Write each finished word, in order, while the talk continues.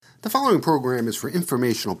The following program is for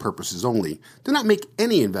informational purposes only. Do not make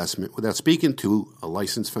any investment without speaking to a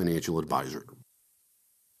licensed financial advisor.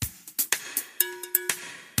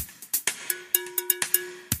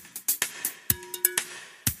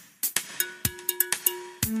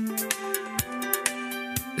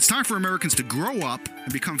 It's time for Americans to grow up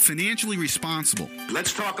and become financially responsible.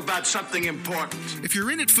 Let's talk about something important. If you're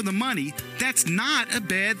in it for the money, that's not a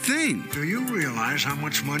bad thing. Do you realize how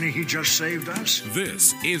much money he just saved us?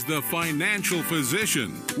 This is The Financial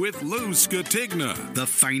Physician with Lou Scatigna. The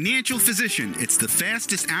Financial Physician. It's the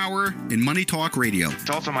fastest hour in Money Talk Radio. It's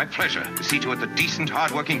also my pleasure to see to it that decent,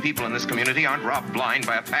 hardworking people in this community aren't robbed blind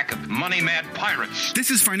by a pack of money-mad pirates. This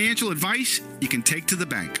is financial advice you can take to the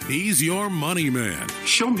bank. He's your money man.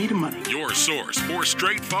 Show me the money. Your source for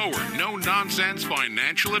straightforward, no-nonsense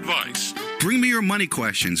financial advice. Bring me your money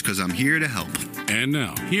questions because I'm here to help. And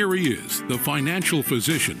now, here he is, the Financial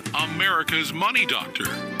Physician, America's money doctor,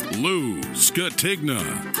 Lou Scatigna.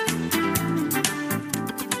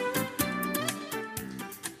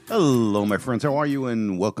 Hello, my friends. How are you?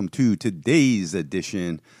 And welcome to today's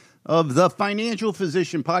edition of the Financial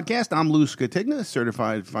Physician Podcast. I'm Lou Scatigna,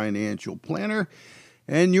 certified financial planner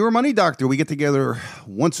and your money doctor. We get together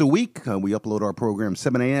once a week. We upload our program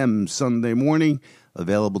 7 a.m. Sunday morning,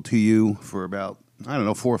 available to you for about,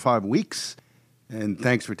 4 or 5 weeks. And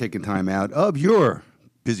thanks for taking time out of your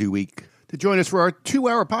busy week to join us for our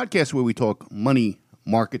 2-hour podcast where we talk money,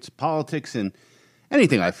 markets, politics, and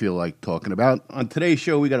anything I feel like talking about. On today's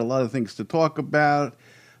show, we got a lot of things to talk about.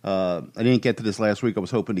 I didn't get to this last week. I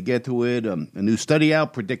was hoping to get to it. A new study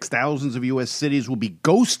out predicts thousands of U.S. cities will be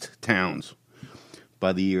ghost towns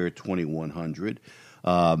by the year 2100.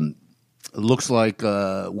 It looks like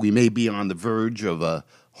we may be on the verge of a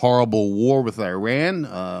horrible war with Iran.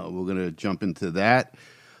 We're going to jump into that.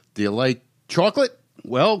 Do you like chocolate?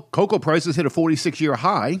 Well, cocoa prices hit a 46-year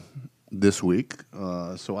high this week.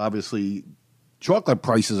 So obviously, chocolate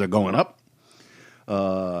prices are going up.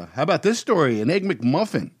 How about this story? An Egg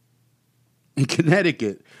McMuffin in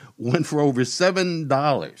Connecticut went for over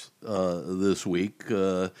 $7 this week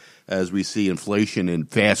as we see inflation in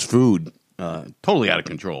fast food totally out of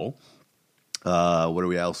control. What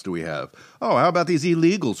else do we have? Oh, how about these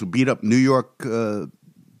illegals who beat up New York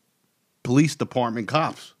Police Department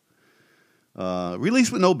cops?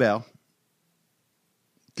 Released with no bail.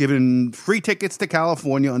 Given free tickets to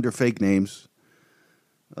California under fake names.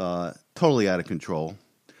 Totally out of control.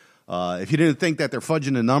 If you didn't think that they're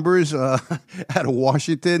fudging the numbers out of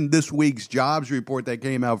Washington, this week's jobs report that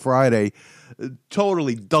came out Friday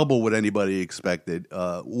totally double what anybody expected,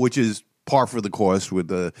 which is par for the course with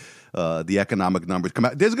the economic numbers come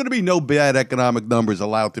out. There's going to be no bad economic numbers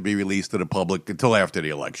allowed to be released to the public until after the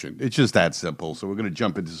election. It's just that simple. So we're going to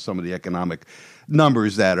jump into some of the economic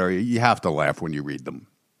numbers that you have to laugh when you read them.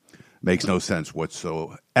 Makes no sense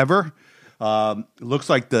whatsoever. Looks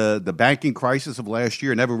like the banking crisis of last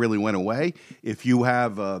year never really went away. If you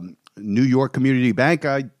have New York Community Bank,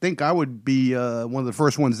 I think I would be one of the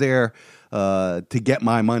first ones there to get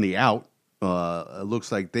my money out. It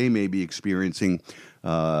looks like they may be experiencing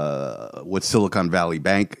what Silicon Valley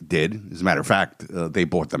Bank did. As a matter of fact, they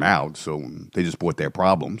bought them out, so they just bought their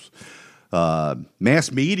problems.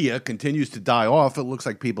 Mass media continues to die off. It looks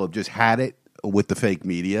like people have just had it with the fake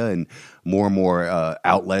media, and more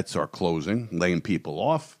outlets are closing, laying people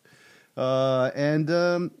off.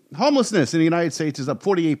 And homelessness in the United States is up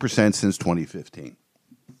 48% since 2015.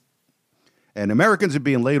 And Americans are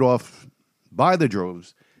being laid off by the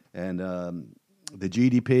droves, and the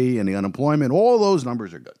GDP and the unemployment, all those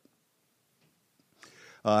numbers are good.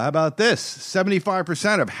 How about this?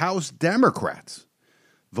 75% of House Democrats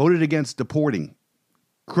voted against deporting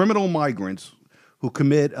criminal migrants who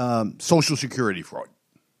commit Social Security fraud.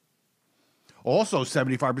 Also,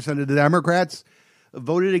 75% of the Democrats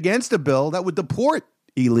voted against a bill that would deport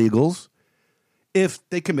illegals if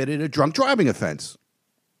they committed a drunk driving offense.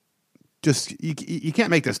 Just, you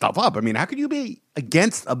can't make this stuff up. I mean, how could you be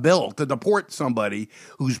against a bill to deport somebody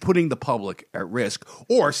who's putting the public at risk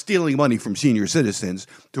or stealing money from senior citizens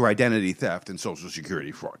through identity theft and Social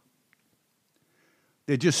Security fraud?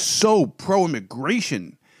 They're just so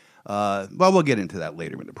pro-immigration. Well, we'll get into that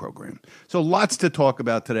later in the program. So lots to talk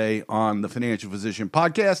about today on the Financial Physician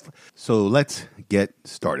Podcast. So let's get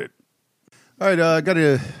started. All right, I got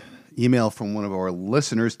an email from one of our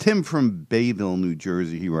listeners, Tim from Bayville, New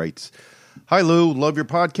Jersey. He writes, "Hi, Lou. Love your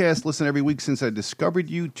podcast. Listen every week since I discovered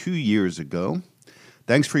you 2 years ago.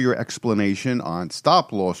 Thanks for your explanation on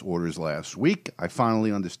stop-loss orders last week. I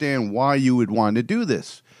finally understand why you would want to do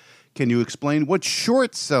this. Can you explain what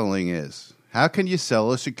short selling is? How can you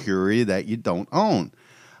sell a security that you don't own?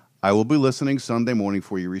 I will be listening Sunday morning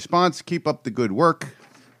for your response. Keep up the good work.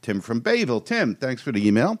 Tim from Bayville. Tim, thanks for the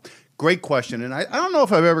email. Great question. And I don't know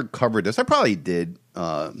if I've ever covered this. I probably did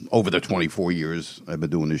over the 24 years I've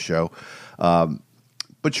been doing this show.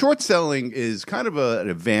 But short selling is kind of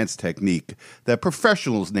an advanced technique that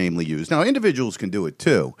professionals namely use. Now, individuals can do it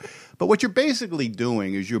too. But what you're basically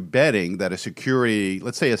doing is you're betting that a security,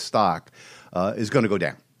 let's say a stock, is going to go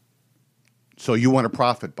down. So you want to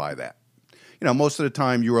profit by that. You know, most of the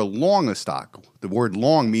time you're long a stock. The word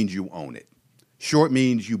long means you own it. Short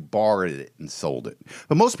means you borrowed it and sold it.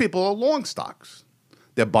 But most people are long stocks.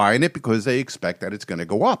 They're buying it because they expect that it's going to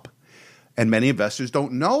go up. And many investors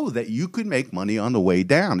don't know that you could make money on the way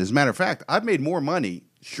down. As a matter of fact, I've made more money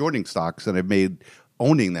shorting stocks than I've made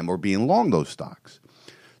owning them or being long those stocks.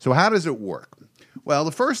 So how does it work? Well,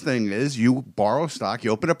 the first thing is you borrow stock.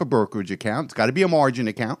 You open up a brokerage account. It's got to be a margin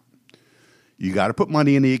account. You got to put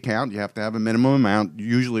money in the account. You have to have a minimum amount,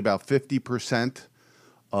 usually about 50%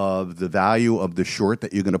 of the value of the short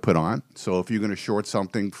that you're going to put on. So if you're going to short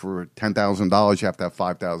something for $10,000, you have to have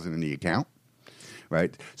 $5,000 in the account.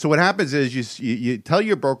 Right. So what happens is you tell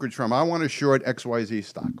your brokerage firm, I want to short XYZ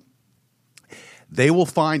stock. They will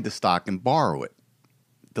find the stock and borrow it.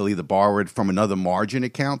 They'll either borrow it from another margin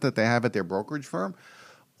account that they have at their brokerage firm,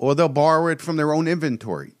 or they'll borrow it from their own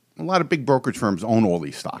inventory. A lot of big brokerage firms own all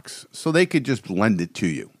these stocks, so they could just lend it to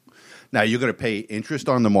you. Now, you're going to pay interest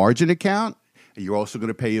on the margin account, and you're also going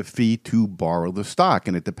to pay a fee to borrow the stock,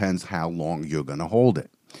 and it depends how long you're going to hold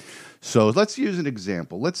it. So let's use an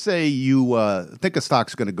example. Let's say you think a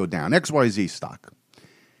stock's going to go down, XYZ stock,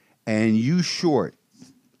 and you short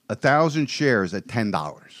 1,000 shares at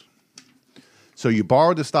 $10. So you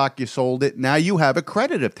borrowed the stock, you sold it. Now you have a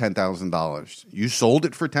credit of $10,000. You sold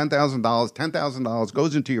it for $10,000. $10,000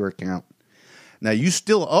 goes into your account. Now you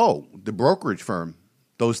still owe the brokerage firm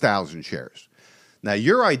those 1,000 shares. Now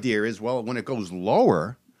your idea is, well, when it goes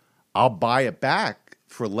lower, I'll buy it back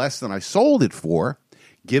for less than I sold it for,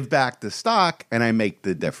 give back the stock, and I make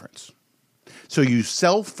the difference. So you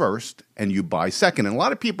sell first and you buy second. And a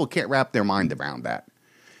lot of people can't wrap their mind around that.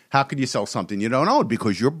 How could you sell something you don't own?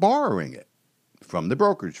 Because you're borrowing it from the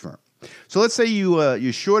brokerage firm. So let's say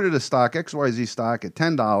you shorted a stock, XYZ stock, at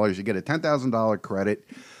 $10. You get a $10,000 credit.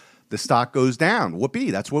 The stock goes down.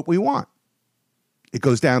 Whoopee, that's what we want. It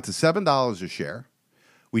goes down to $7 a share.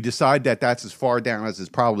 We decide that that's as far down as it's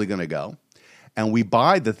probably going to go. And we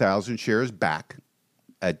buy the 1,000 shares back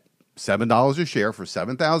at $7 a share for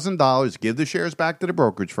 $7,000, give the shares back to the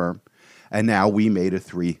brokerage firm, and now we made a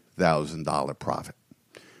 $3,000 profit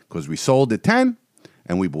because we sold at 10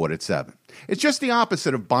 and we bought at 7. It's just the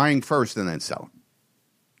opposite of buying first and then selling.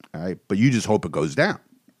 All right, but you just hope it goes down.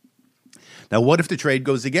 Now, what if the trade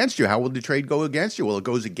goes against you? How will the trade go against you? Well, it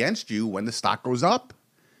goes against you when the stock goes up.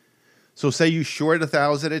 So say you short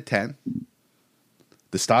 1,000 at 10.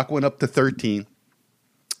 The stock went up to 13.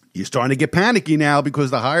 You're starting to get panicky now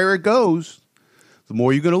because the higher it goes, the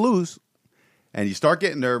more you're going to lose. And you start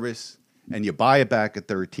getting nervous, and you buy it back at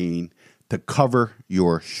 13 to cover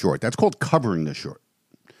your short. That's called covering the short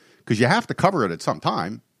because you have to cover it at some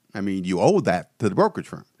time. I mean, you owe that to the brokerage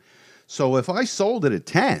firm. So if I sold it at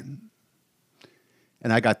 10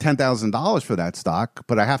 and I got $10,000 for that stock,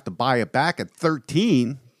 but I have to buy it back at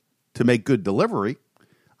 13 to make good delivery,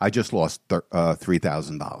 I just lost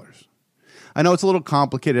 $3,000. I know it's a little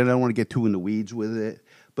complicated. I don't want to get too in the weeds with it,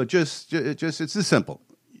 but just it's this simple.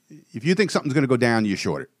 If you think something's going to go down, you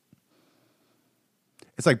short it.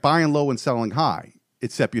 It's like buying low and selling high,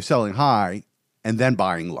 except you're selling high and then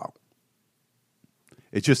buying low.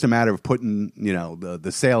 It's just a matter of putting,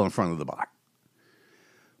 the sale in front of the buy.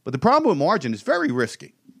 But the problem with margin is very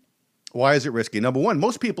risky. Why is it risky? Number one,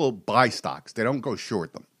 most people buy stocks. They don't go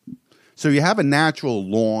short them. So you have a natural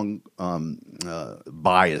long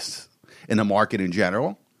bias in the market in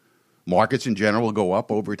general. Markets in general go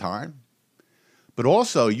up over time. But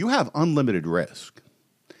also, you have unlimited risk.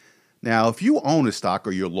 Now, if you own a stock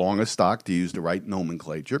or you're long a stock, to use the right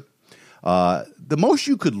nomenclature, the most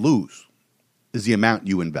you could lose is the amount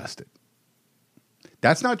you invested.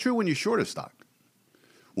 That's not true when you short a stock.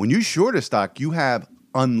 When you short a stock, you have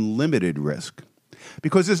unlimited risk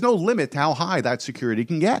because there's no limit to how high that security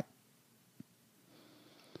can get.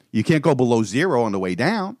 You can't go below zero on the way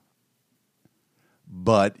down,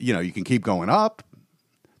 but you can keep going up.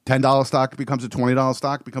 $10 stock becomes a $20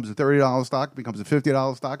 stock, becomes a $30 stock, becomes a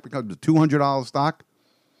 $50 stock, becomes a $200 stock.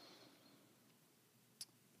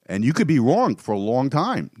 And you could be wrong for a long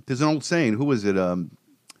time. There's an old saying. Who was it?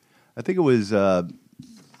 I think it was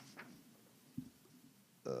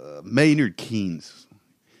Maynard Keynes.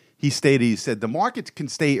 He said, the markets can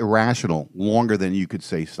stay irrational longer than you could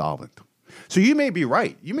stay solvent. So you may be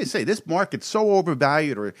right. You may say this market's so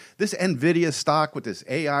overvalued, or this NVIDIA stock with this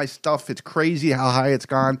AI stuff, it's crazy how high it's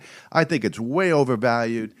gone. I think it's way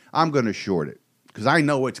overvalued. I'm going to short it because I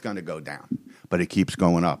know it's going to go down. But it keeps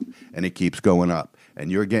going up, and it keeps going up, and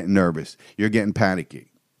you're getting nervous. You're getting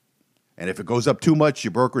panicky. And if it goes up too much,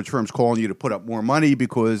 your brokerage firm's calling you to put up more money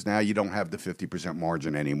because now you don't have the 50%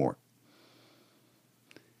 margin anymore.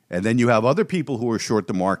 And then you have other people who are short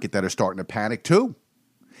the market that are starting to panic too.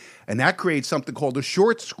 And that creates something called a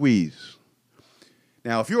short squeeze.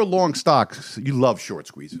 Now, if you're long stocks, you love short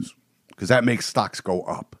squeezes because that makes stocks go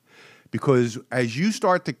up. Because as you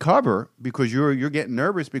start to cover, because you're getting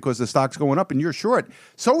nervous because the stock's going up and you're short,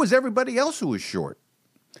 so is everybody else who is short.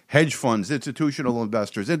 Hedge funds, institutional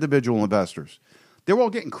investors, individual investors. They're all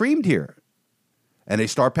getting creamed here. And they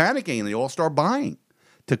start panicking and they all start buying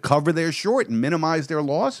to cover their short and minimize their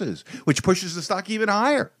losses, which pushes the stock even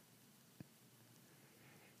higher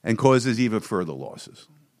and causes even further losses.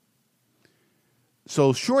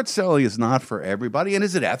 So short selling is not for everybody. And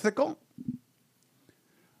is it ethical?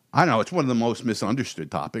 I know it's one of the most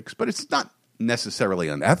misunderstood topics, but it's not necessarily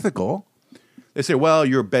unethical. They say, well,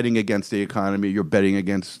 you're betting against the economy. You're betting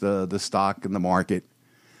against the stock and the market.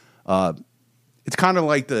 It's kind of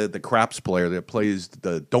like the craps player that plays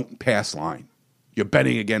the don't pass line. You're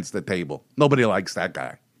betting against the table. Nobody likes that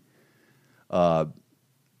guy. But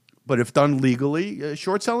if done legally,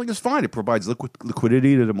 short selling is fine. It provides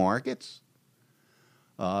liquidity to the markets.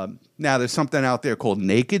 Now, there's something out there called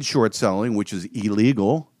naked short selling, which is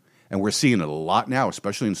illegal. And we're seeing it a lot now,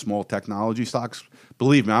 especially in small technology stocks.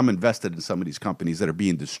 Believe me, I'm invested in some of these companies that are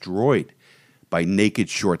being destroyed by naked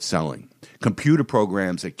short selling. Computer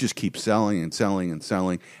programs that just keep selling and selling and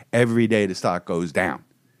selling. Every day the stock goes down.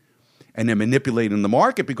 And they're manipulating the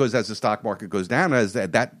market because as the stock market goes down, as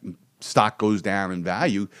that stock goes down in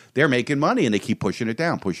value, they're making money and they keep pushing it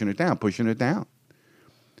down, pushing it down, pushing it down.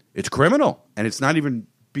 It's criminal, and it's not even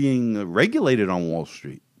being regulated on Wall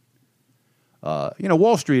Street.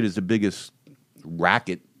 Wall Street is the biggest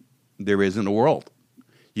racket there is in the world.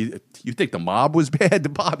 You think the mob was bad? The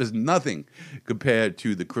mob is nothing compared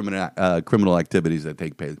to the criminal activities that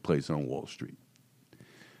take place on Wall Street.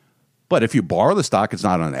 But if you borrow the stock, it's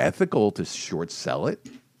not unethical to short sell it.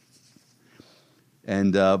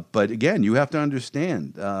 And but again, you have to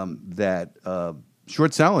understand that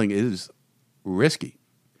short selling is risky.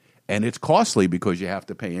 And it's costly because you have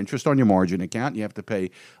to pay interest on your margin account. You have to pay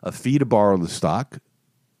a fee to borrow the stock.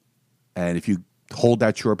 And if you hold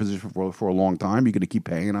that short position for a long time, you're going to keep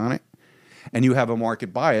paying on it. And you have a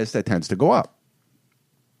market bias that tends to go up.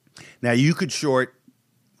 Now, you could short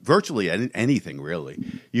virtually anything,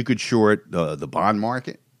 really. You could short the bond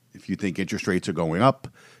market if you think interest rates are going up.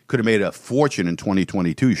 Could have made a fortune in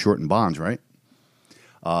 2022 shorting bonds, right?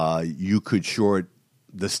 You could short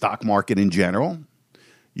the stock market in general.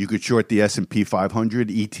 You could short the S&P 500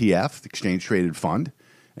 ETF, exchange traded fund,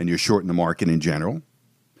 and you're shorting the market in general.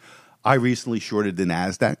 I recently shorted the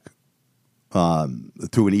NASDAQ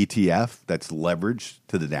through an ETF that's leveraged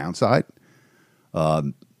to the downside.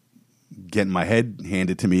 Getting my head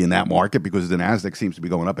handed to me in that market because the NASDAQ seems to be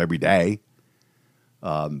going up every day.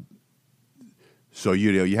 So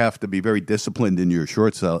you have to be very disciplined in your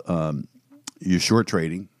short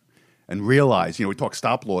trading, and realize. We talked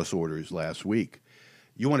stop loss orders last week.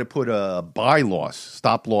 You want to put a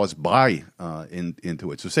stop loss buy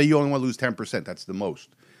into it. So say you only want to lose 10%, that's the most,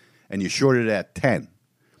 and you shorted it at 10.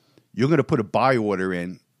 You're going to put a buy order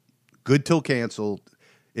in, good till canceled.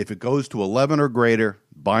 If it goes to 11 or greater,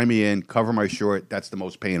 buy me in, cover my short. That's the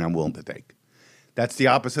most pain I'm willing to take. That's the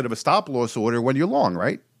opposite of a stop loss order when you're long,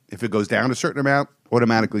 right? If it goes down a certain amount,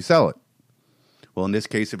 automatically sell it. Well, in this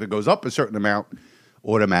case, if it goes up a certain amount,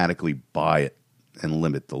 automatically buy it and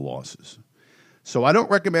limit the losses. So I don't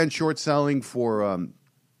recommend short selling for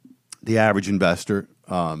the average investor.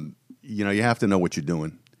 You have to know what you're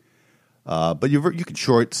doing. But you could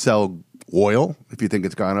short sell oil if you think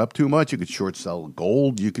it's gone up too much. You could short sell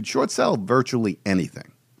gold. You could short sell virtually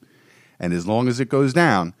anything. And as long as it goes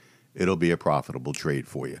down, it'll be a profitable trade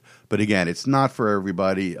for you. But again, it's not for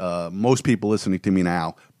everybody. Most people listening to me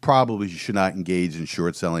now probably should not engage in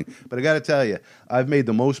short selling. But I got to tell you, I've made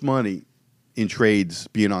the most money in trades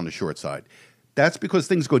being on the short side. That's because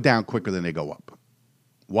things go down quicker than they go up.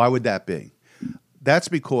 Why would that be? That's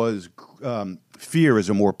because fear is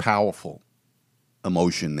a more powerful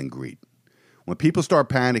emotion than greed. When people start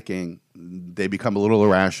panicking, they become a little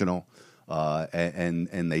irrational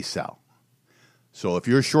and they sell. So if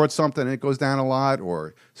you're short something and it goes down a lot,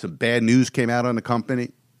 or some bad news came out on the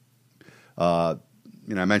company, I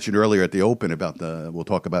mentioned earlier at the open we'll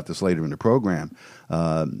talk about this later in the program,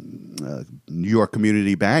 New York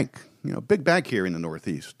Community Bank big bank here in the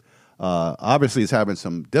Northeast, obviously is having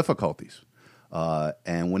some difficulties.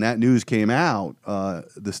 And when that news came out,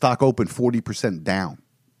 the stock opened 40% down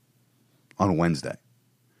on Wednesday.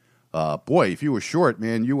 Boy, if you were short,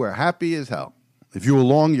 man, you were happy as hell. If you were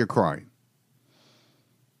long, you're crying.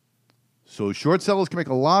 So short sellers can make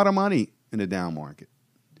a lot of money in a down market,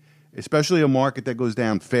 especially a market that goes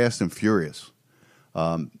down fast and furious.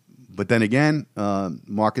 But then again,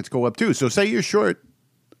 markets go up too. So say you're short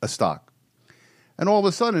a stock, and all of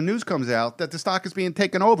a sudden news comes out that the stock is being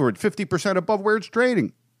taken over at 50% above where it's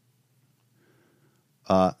trading.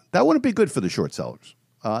 That wouldn't be good for the short sellers.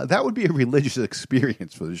 That would be a religious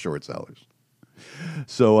experience for the short sellers.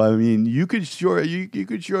 So, I mean, you could short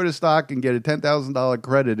a stock and get a $10,000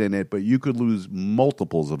 credit in it, but you could lose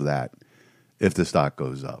multiples of that if the stock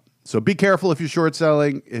goes up. So be careful if you're short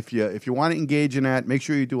selling. If you want to engage in that, make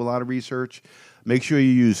sure you do a lot of research. Make sure you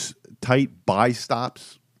use tight buy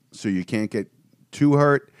stops so you can't get too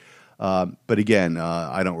hurt. But again,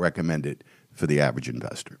 I don't recommend it for the average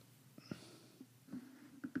investor.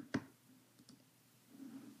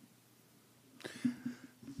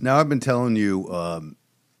 Now, I've been telling you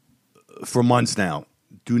for months now,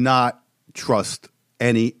 do not trust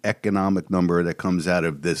any economic number that comes out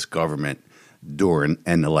of this government during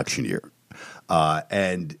an election year.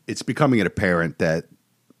 And it's becoming apparent that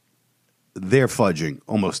they're fudging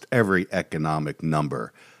almost every economic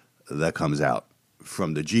number that comes out,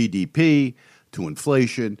 from the GDP to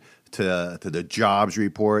inflation to the jobs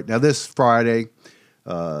report. Now, this Friday,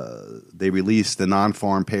 they released the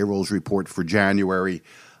non-farm payrolls report for January.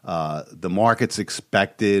 The market's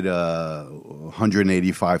expected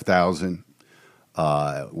 185,000.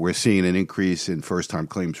 We're seeing an increase in first-time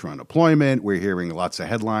claims for unemployment. We're hearing lots of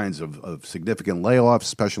headlines of significant layoffs,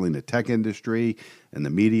 especially in the tech industry and the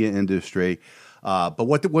media industry. But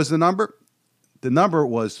what was the number? The number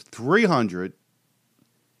was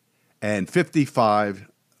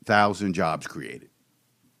 355,000 jobs created.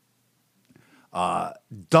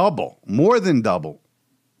 More than double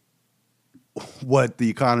what the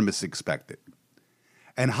economists expected,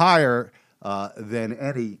 and higher than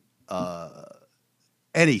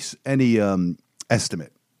any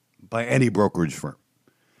estimate by any brokerage firm.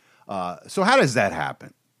 So how does that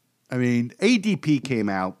happen? I mean, ADP came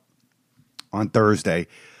out on Thursday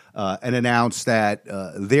and announced that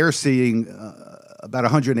they're seeing about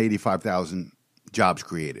 185,000 jobs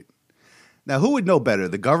created. Now, who would know better,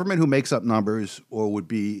 the government, who makes up numbers, or would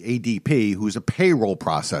be ADP, who's a payroll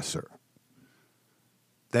processor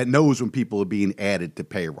that knows when people are being added to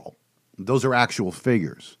payroll? Those are actual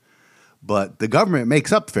figures. But the government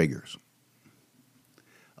makes up figures.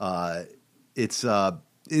 And if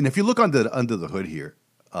you look under the hood here,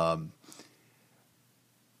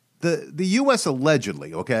 the U.S.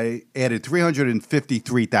 allegedly, added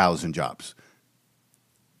 353,000 jobs.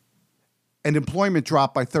 And employment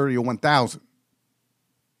dropped by 31,000.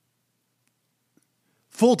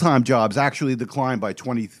 Full-time jobs actually declined by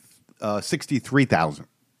 63,000.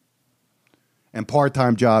 And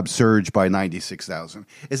part-time jobs surged by 96,000.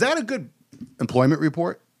 Is that a good employment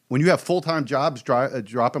report? When you have full-time jobs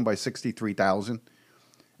dropping by 63,000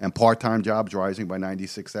 and part-time jobs rising by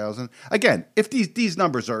 96,000? Again, if these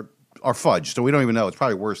numbers are fudged, so we don't even know, it's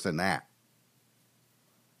probably worse than that.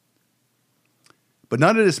 But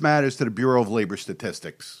none of this matters to the Bureau of Labor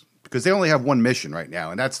Statistics, because they only have one mission right now,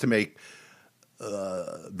 and that's to make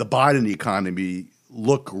the Biden economy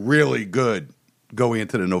look really good going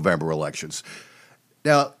into the November elections.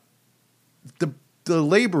 Now, the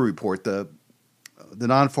labor report, the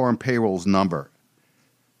non-farm payrolls number,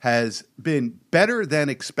 has been better than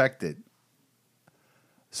expected,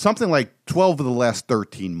 something like 12 of the last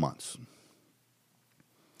 13 months.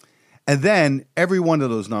 And then every one of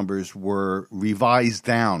those numbers were revised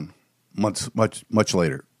down much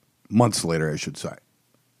later, months later, I should say.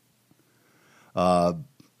 The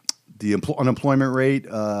unemployment rate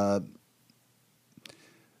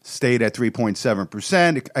stayed at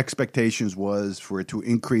 3.7%. Expectations was for it to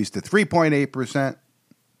increase to 3.8%.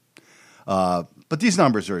 But these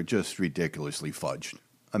numbers are just ridiculously fudged.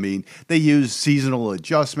 I mean, they use seasonal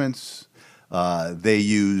adjustments. They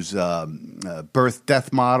use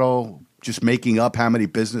birth-death model, just making up how many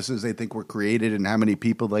businesses they think were created and how many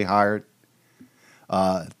people they hired.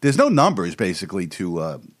 There's no numbers, basically,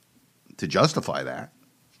 to justify that.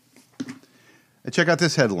 And check out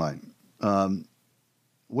this headline.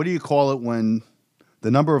 What do you call it when the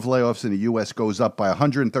number of layoffs in the U.S. goes up by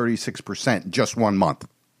 136% in just 1 month?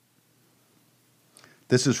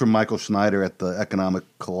 This is from Michael Schneider at the Economic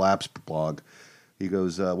Collapse blog. He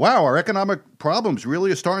goes, wow, our economic problems really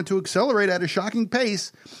are starting to accelerate at a shocking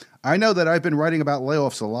pace. I know that I've been writing about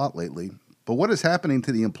layoffs a lot lately, but what is happening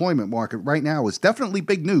to the employment market right now is definitely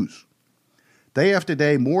big news. Day after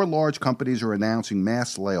day, more large companies are announcing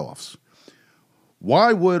mass layoffs.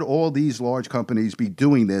 Why would all these large companies be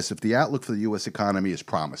doing this if the outlook for the U.S. economy is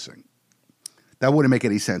promising? That wouldn't make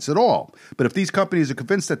any sense at all. But if these companies are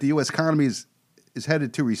convinced that the U.S. economy is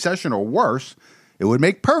headed to recession or worse, it would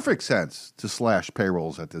make perfect sense to slash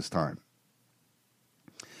payrolls at this time.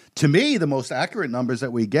 To me, the most accurate numbers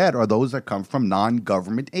that we get are those that come from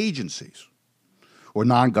non-government agencies or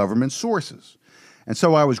non-government sources. And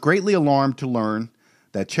so I was greatly alarmed to learn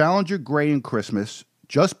that Challenger, Gray, and Christmas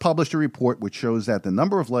just published a report which shows that the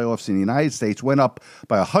number of layoffs in the United States went up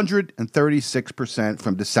by 136%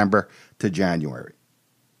 from December to January.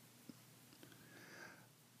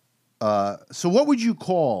 So what would you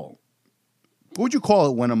call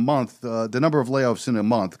it when a month, the number of layoffs in a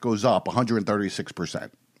month goes up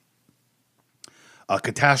 136%? A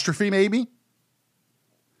catastrophe, maybe?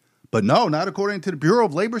 But no, not according to the Bureau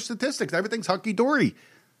of Labor Statistics. Everything's hunky-dory.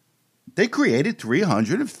 They created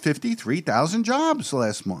 353,000 jobs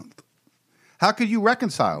last month. How could you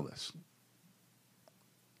reconcile this?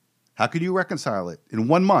 How could you reconcile it? In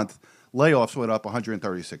 1 month, layoffs went up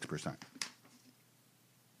 136%.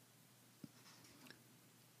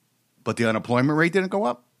 But the unemployment rate didn't go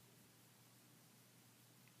up.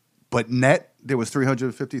 But net, there was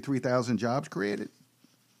 353,000 jobs created.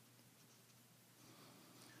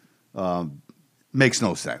 Makes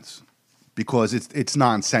no sense because it's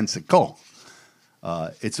nonsensical.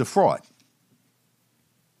 It's a fraud.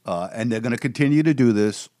 And they're going to continue to do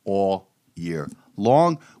this all year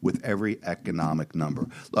long with every economic number.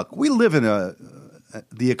 Look, we live in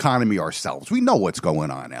the economy ourselves. We know what's going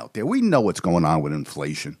on out there. We know what's going on with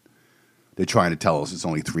inflation. They're trying to tell us it's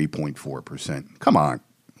only 3.4%. Come on.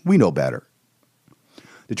 We know better.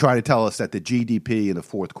 They're trying to tell us that the GDP in the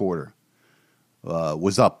fourth quarter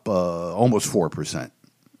was up almost 4%.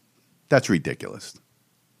 That's ridiculous.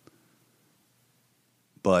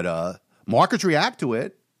 But markets react to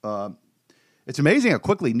it. It's amazing how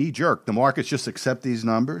quickly, knee-jerk, the markets just accept these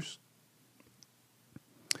numbers.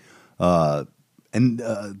 And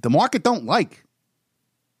the market don't like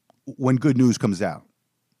when good news comes out.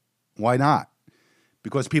 Why not?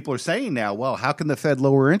 Because people are saying now, well, how can the Fed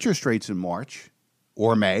lower interest rates in March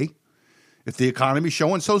or May if the economy's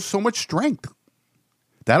showing so much strength?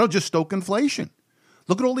 That'll just stoke inflation.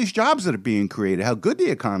 Look at all these jobs that are being created, how good the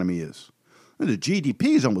economy is. The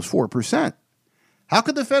GDP is almost 4%. How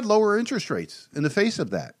could the Fed lower interest rates in the face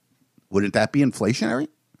of that? Wouldn't that be inflationary?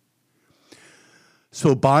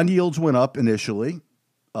 So bond yields went up initially.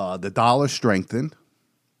 The dollar strengthened.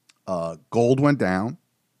 Gold went down.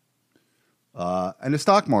 And the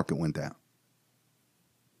stock market went down.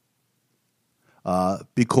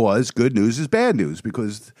 Because good news is bad news,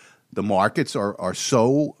 because the markets are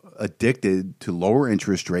so addicted to lower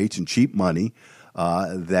interest rates and cheap money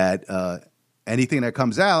that anything that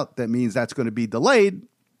comes out that means that's going to be delayed,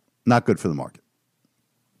 not good for the market.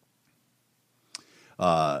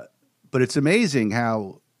 But it's amazing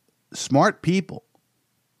how smart people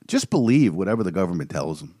just believe whatever the government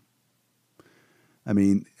tells them. I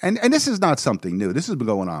mean, and this is not something new. This has been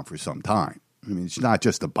going on for some time. I mean, it's not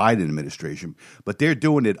just the Biden administration, but they're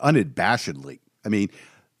doing it unabashedly. I mean,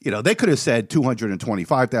 they could have said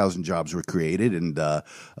 225,000 jobs were created and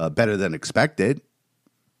better than expected.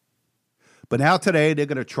 But now today they're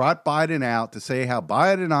going to trot Biden out to say how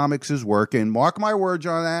Bidenomics is working. Mark my words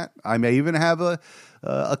on that. I may even have a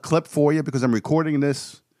clip for you because I'm recording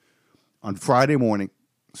this on Friday morning.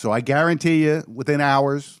 So I guarantee you within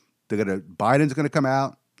hours, Biden's going to come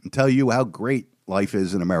out and tell you how great life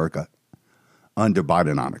is in America under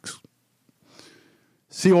Bidenomics.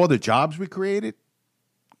 See all the jobs we created?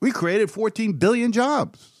 We created 14 billion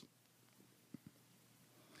jobs.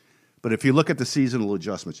 But if you look at the seasonal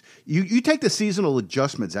adjustments, you take the seasonal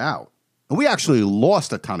adjustments out, and we actually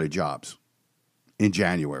lost a ton of jobs in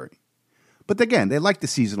January. But again, they like the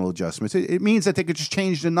seasonal adjustments. It means that they could just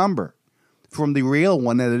change the number from the real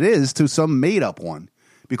one that it is to some made-up one,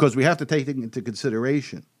 because we have to take it into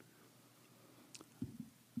consideration.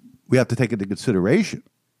 We have to take into consideration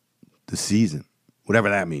the season, whatever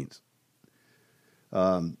that means.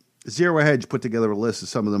 Zero Hedge put together a list of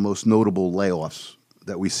some of the most notable layoffs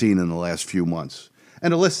that we've seen in the last few months.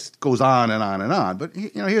 And the list goes on and on and on, but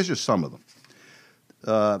here's just some of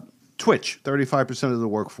them. Twitch, 35% of the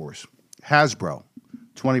workforce. Hasbro,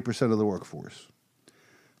 20% of the workforce.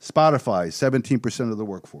 Spotify, 17% of the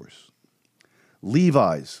workforce.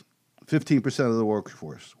 Levi's, 15% of the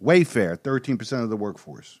workforce. Wayfair, 13% of the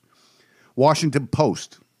workforce. Washington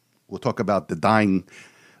Post, we'll talk about the dying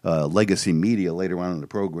legacy media later on in the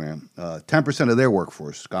program. 10% of their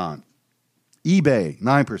workforce gone. eBay,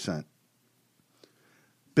 9%.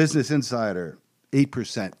 Business Insider,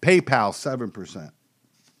 8%. PayPal, 7%.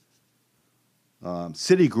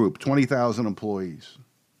 Citigroup, 20,000 employees.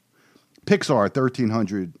 Pixar,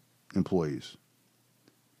 1,300 employees.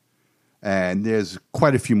 And there's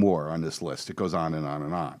quite a few more on this list. It goes on and on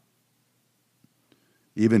and on.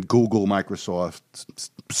 Even Google, Microsoft,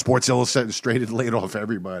 Sports Illustrated laid off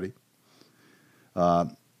everybody.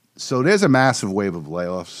 So there's a massive wave of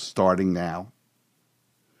layoffs starting now.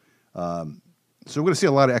 So we're going to see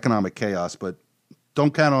a lot of economic chaos, but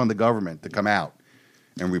don't count on the government to come out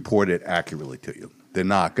and report it accurately to you. They're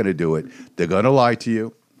not going to do it. They're going to lie to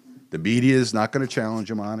you. The media is not going to challenge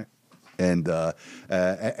them on it. And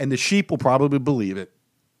the sheep will probably believe it.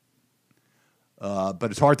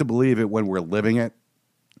 But it's hard to believe it when we're living it.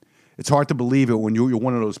 It's hard to believe it when you're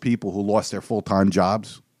one of those people who lost their full-time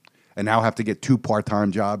jobs and now have to get 2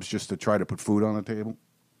 part-time jobs just to try to put food on the table.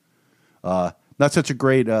 Not such a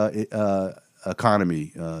great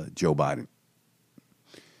economy, Joe Biden.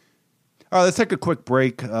 All right, let's take a quick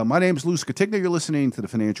break. My name's Lou Scatigna. You're listening to the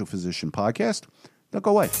Financial Physician Podcast. Don't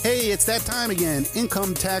go away. Hey, it's that time again,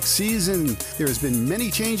 income tax season. There has been many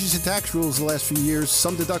changes to tax rules the last few years.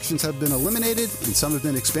 Some deductions have been eliminated and some have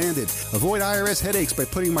been expanded. Avoid IRS headaches by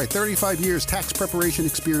putting my 35 years tax preparation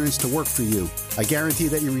experience to work for you. I guarantee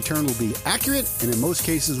that your return will be accurate and in most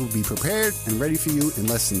cases will be prepared and ready for you in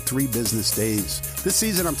less than 3 business days. This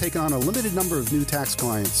season, I'm taking on a limited number of new tax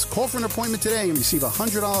clients. Call for an appointment today and receive a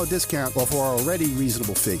 $100 discount off our already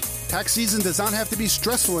reasonable fee. Tax season does not have to be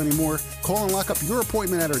stressful anymore. Call and lock up your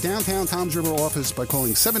appointment at our downtown Toms River office by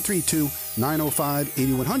calling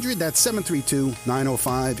 732-905-8100. That's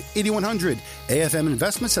 732-905-8100. AFM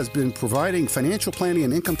Investments has been providing financial planning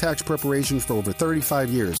and income tax preparation for over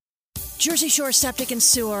 35 years. Jersey Shore Septic and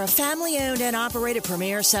Sewer, a family-owned and operated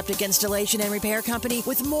premier septic installation and repair company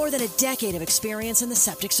with more than a decade of experience in the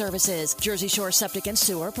septic services. Jersey Shore Septic and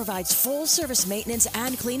Sewer provides full-service maintenance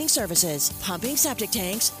and cleaning services, pumping septic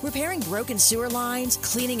tanks, repairing broken sewer lines,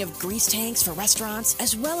 cleaning of grease tanks for restaurants,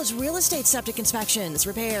 as well as real estate septic inspections,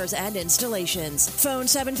 repairs, and installations. Phone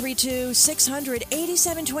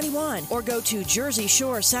 732-600-8721 or go to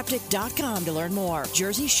jerseyshoreseptic.com to learn more.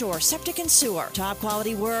 Jersey Shore Septic and Sewer, top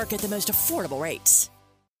quality work at the most affordable rates.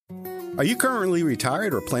 Are you currently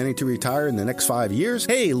retired or planning to retire in the next 5 years?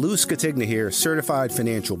 Hey, Lou Scatigna here, certified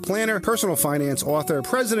financial planner, personal finance author,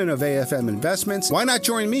 president of AFM Investments. Why not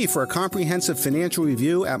join me for a comprehensive financial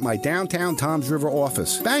review at my downtown Toms River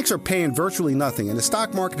office? Banks are paying virtually nothing, and the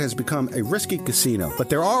stock market has become a risky casino. But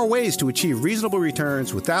there are ways to achieve reasonable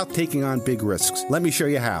returns without taking on big risks. Let me show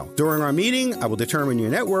you how. During our meeting, I will determine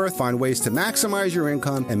your net worth, find ways to maximize your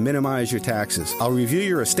income, and minimize your taxes. I'll review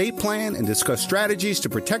your estate plan and discuss strategies to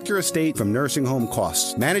protect your estate from nursing home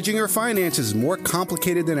costs. Managing your finances is more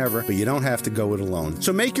complicated than ever, but you don't have to go it alone.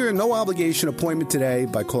 So make your no-obligation appointment today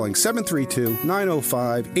by calling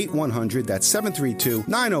 732-905-8100. That's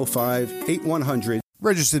 732-905-8100.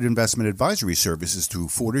 Registered investment advisory services through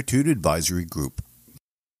Fortitude Advisory Group.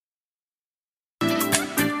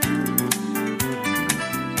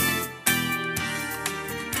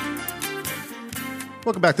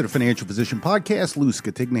 Welcome back to the Financial Physician Podcast. Lou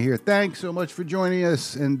Scatigna here. Thanks so much for joining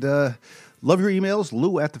us. And love your emails,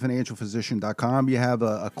 lou@thefinancialphysician.com. You have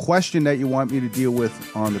a question that you want me to deal with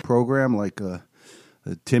on the program, like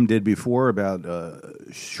Tim did before about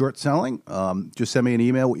short selling. Just send me an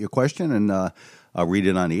email with your question, and I'll read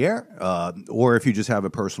it on the air. Or if you just have a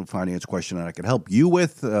personal finance question that I can help you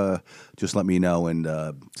with, just let me know and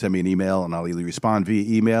send me an email, and I'll either respond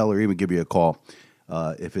via email or even give you a call.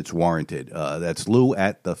 If it's warranted. That's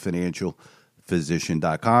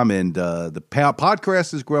lou@thefinancialphysician.com. And the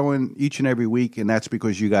podcast is growing each and every week, and that's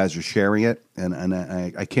because you guys are sharing it. And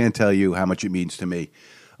I can't tell you how much it means to me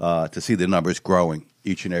to see the numbers growing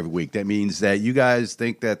each and every week. That means that you guys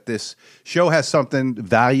think that this show has something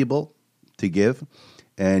valuable to give,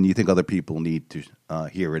 and you think other people need to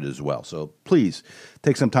hear it as well. So please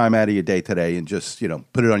take some time out of your day today and just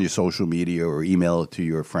put it on your social media or email it to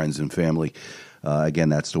your friends and family. Again,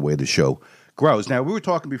 that's the way the show grows. Now, we were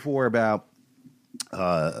talking before about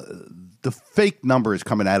the fake numbers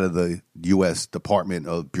coming out of the U.S. Department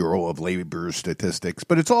of Bureau of Labor Statistics,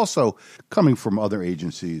 but it's also coming from other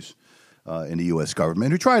agencies in the U.S. government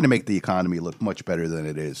who are trying to make the economy look much better than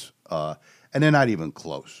it is, and they're not even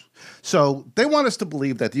close. So they want us to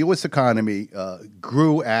believe that the U.S. economy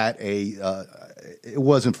grew at it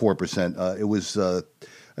wasn't 4%. It was, I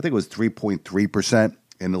think it was 3.3%.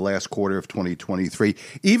 In the last quarter of 2023,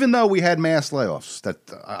 even though we had mass layoffs that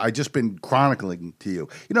I just been chronicling to you.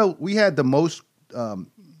 We had the most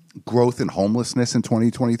growth in homelessness in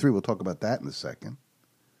 2023. We'll talk about that in a second.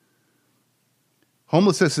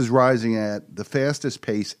 Homelessness is rising at the fastest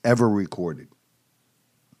pace ever recorded.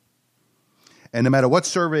 And no matter what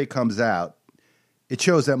survey comes out, it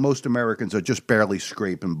shows that most Americans are just barely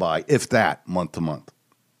scraping by, if that, month to month.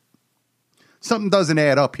 Something doesn't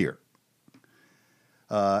add up here.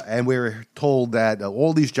 And we're told that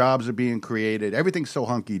all these jobs are being created. Everything's so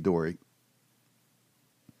hunky-dory.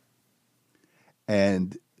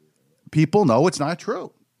 And people know it's not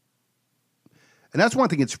true. And that's one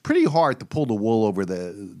thing. It's pretty hard to pull the wool over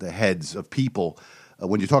the heads of people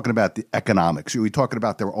when you're talking about the economics. You're talking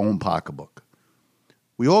about their own pocketbook.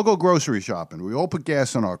 We all go grocery shopping. We all put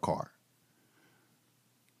gas in our car.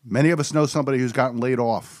 Many of us know somebody who's gotten laid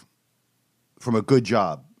off from a good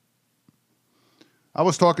job. I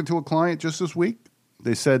was talking to a client just this week.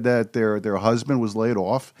 They said that their husband was laid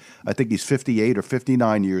off. I think he's 58 or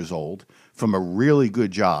 59 years old from a really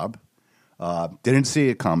good job. Didn't see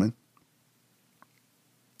it coming.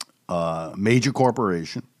 Major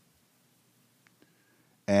corporation.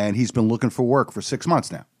 And he's been looking for work for 6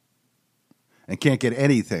 months now and can't get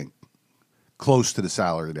anything close to the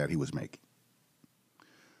salary that he was making.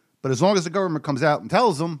 But as long as the government comes out and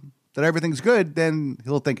tells him that everything's good, then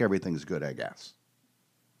he'll think everything's good, I guess.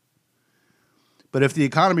 But if the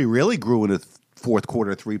economy really grew in the fourth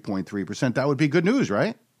quarter 3.3%, that would be good news,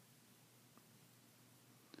 right?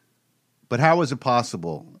 But how is it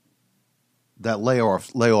possible that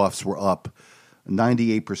layoffs were up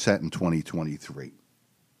 98% in 2023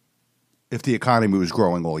 if the economy was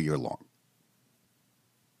growing all year long?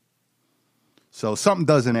 So something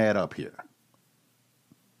doesn't add up here.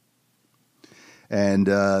 And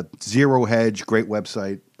Zero Hedge, great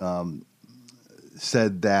website,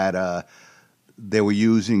 said that they were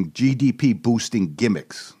using GDP-boosting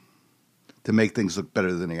gimmicks to make things look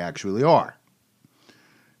better than they actually are.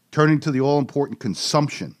 Turning to the all-important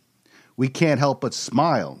consumption, we can't help but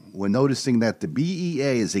smile when noticing that the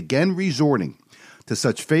BEA is again resorting to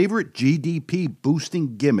such favorite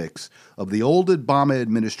GDP-boosting gimmicks of the old Obama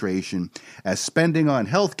administration as spending on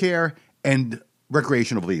health care and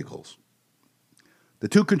recreational vehicles. The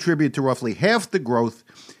two contribute to roughly half the growth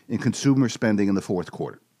in consumer spending in the fourth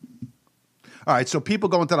quarter. All right, so people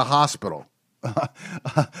going to the hospital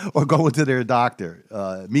or going to their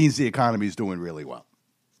doctor means the economy is doing really well.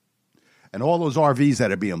 And all those RVs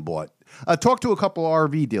that are being bought. Talk to a couple of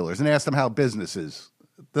RV dealers and ask them how business is.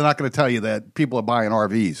 They're not going to tell you that people are buying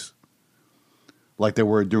RVs like they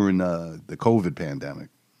were during the COVID pandemic.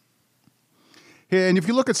 Yeah, and if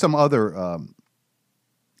you look at some other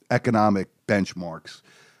economic benchmarks,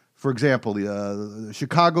 for example,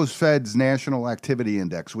 Chicago's Fed's National Activity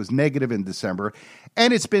Index was negative in December,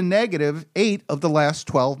 and it's been negative 8 of the last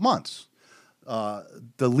 12 months.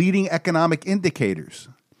 The leading economic indicators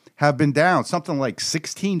have been down something like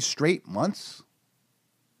 16 straight months.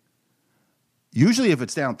 Usually if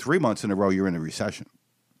it's down 3 months in a row, you're in a recession.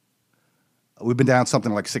 We've been down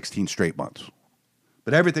something like 16 straight months.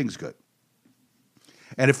 But everything's good.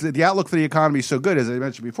 And if the outlook for the economy is so good, as I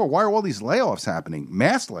mentioned before, why are all these layoffs happening?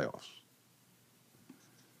 Mass layoffs.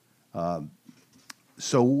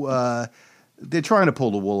 So they're trying to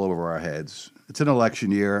pull the wool over our heads. It's an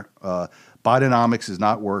election year. Bidenomics is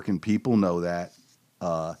not working. People know that.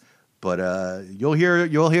 But you'll hear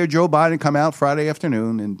Joe Biden come out Friday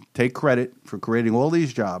afternoon and take credit for creating all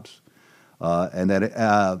these jobs, and that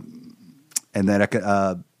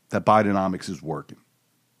Bidenomics is working.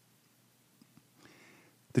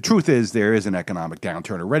 The truth is there is an economic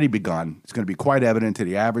downturn already begun. It's going to be quite evident to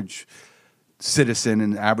the average citizen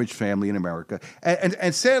and average family in America.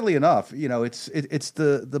 And sadly enough, you know, it's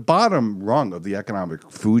the bottom rung of the economic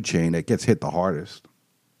food chain that gets hit the hardest.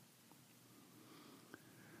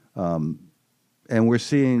 And we're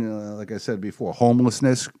seeing, like I said before,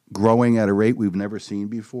 homelessness growing at a rate we've never seen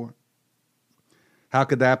before. How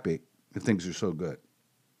could that be if things are so good?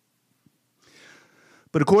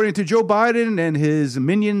 But according to Joe Biden and his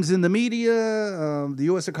minions in the media, the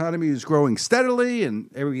U.S. economy is growing steadily and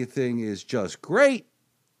everything is just great.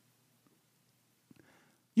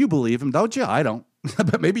 You believe him, don't you? I don't.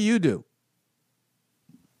 But maybe you do.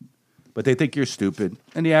 But they think you're stupid,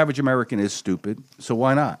 and the average American is stupid, so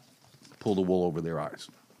why not pull the wool over their eyes?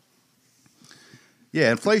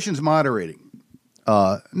 Yeah, inflation's moderating.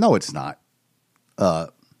 No, it's not. I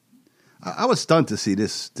was stunned to see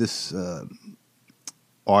this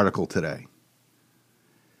article today.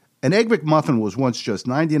 An Egg McMuffin was once just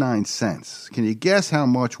 99 cents. Can you guess how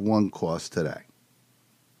much one costs today?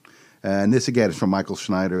 And this, again, is from Michael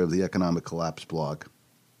Schneider of the Economic Collapse blog.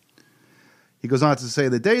 He goes on to say,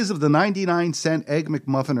 the days of the 99-cent Egg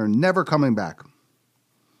McMuffin are never coming back.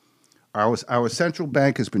 Our central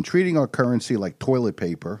bank has been treating our currency like toilet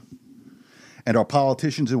paper, and our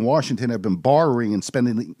politicians in Washington have been borrowing and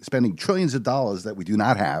spending trillions of dollars that we do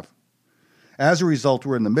not have. As a result,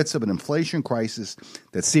 we're in the midst of an inflation crisis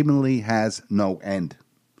that seemingly has no end.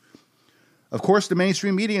 Of course, the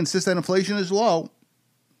mainstream media insists that inflation is low,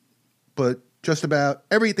 but just about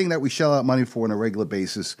everything that we shell out money for on a regular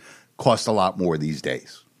basis costs a lot more these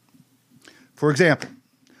days. For example,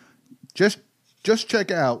 just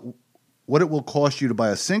check out what it will cost you to buy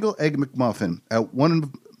a single Egg McMuffin at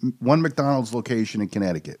one McDonald's location in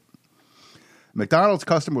Connecticut. McDonald's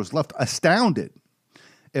customer was left astounded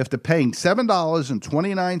after paying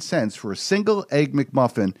 $7.29 for a single Egg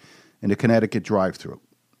McMuffin in a Connecticut drive-thru.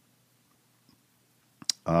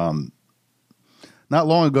 Not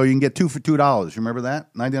long ago, you can get two for $2. Remember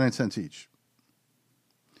that? 99 cents each.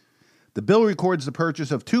 The bill records the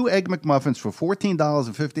purchase of 2 Egg McMuffins for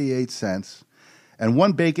 $14.58 and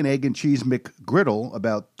 1 bacon, egg, and cheese McGriddle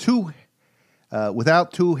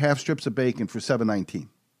without 2 half strips of bacon for $7.19.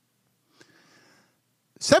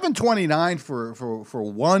 $7.29 for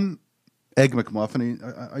 1 Egg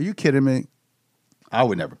McMuffin? Are you kidding me? I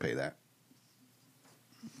would never pay that.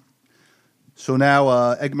 So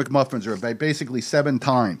now Egg McMuffins are basically 7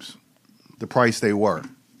 times the price they were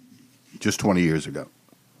just 20 years ago.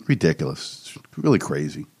 Ridiculous. It's really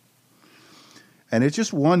crazy. And it's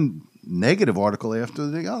just one negative article after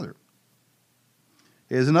the other.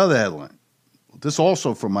 Here's another headline. This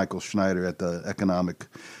also from Michael Schneider at the Economic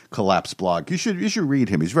Collapse blog. You should read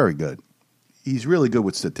him. He's very good. He's really good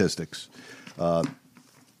with statistics.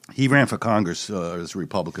 He ran for Congress as a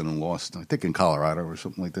Republican and lost, I think, in Colorado or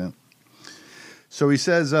something like that. So he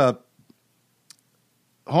says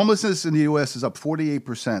homelessness in the U.S. is up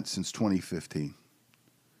 48% since 2015.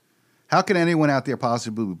 How can anyone out there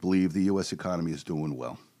possibly believe the U.S. economy is doing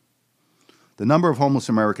well? The number of homeless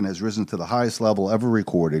Americans has risen to the highest level ever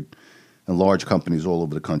recorded, and large companies all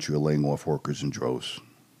over the country are laying off workers in droves.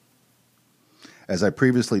 As I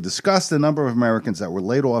previously discussed, the number of Americans that were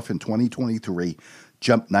laid off in 2023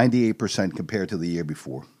 jumped 98% compared to the year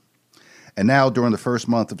before. And now, during the first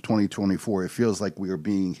month of 2024, it feels like we are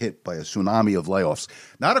being hit by a tsunami of layoffs.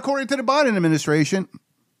 Not according to the Biden administration.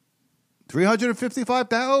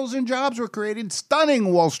 355,000 jobs were created.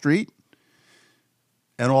 Stunning, Wall Street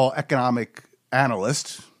and all economic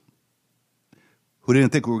analysts who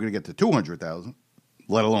didn't think we were going to get to 200,000,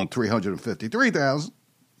 let alone 353,000.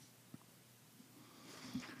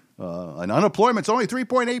 And unemployment's only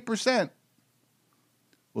 3.8%.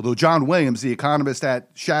 Although John Williams, the economist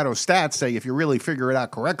at Shadow Stats, say if you really figure it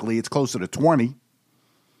out correctly, it's closer to 20.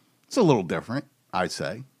 It's a little different, I'd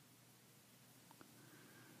say.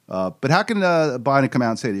 But how can Biden come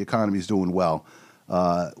out and say the economy is doing well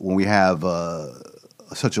when we have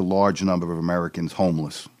such a large number of Americans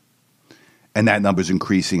homeless, and that number is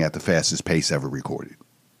increasing at the fastest pace ever recorded?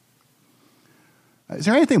 Is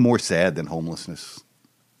there anything more sad than homelessness?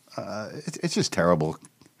 It's just terrible.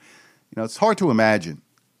 It's hard to imagine.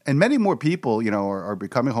 And many more people, are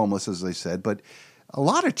becoming homeless, as I said, but a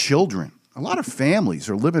lot of children, a lot of families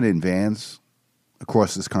are living in vans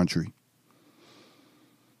across this country.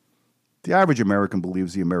 The average American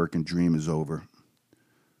believes the American dream is over.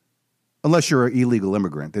 Unless you're an illegal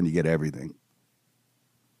immigrant, then you get everything.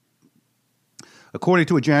 According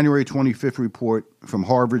to a January 25th report from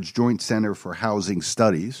Harvard's Joint Center for Housing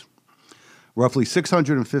Studies, roughly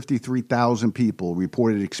 653,000 people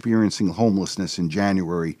reported experiencing homelessness in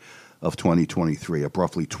January of 2023, up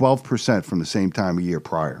roughly 12% from the same time a year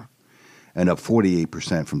prior, and up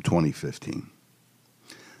 48% from 2015.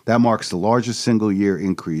 That marks the largest single-year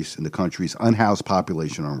increase in the country's unhoused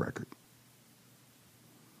population on record.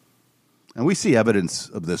 And we see evidence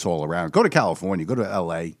of this all around. Go to California, go to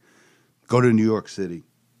L.A., go to New York City.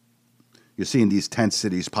 You're seeing these tent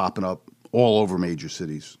cities popping up all over major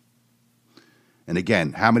cities. And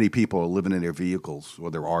again, how many people are living in their vehicles or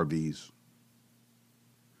their RVs?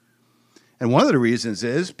 And one of the reasons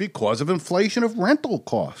is because of inflation of rental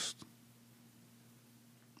costs.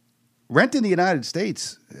 Rent in the United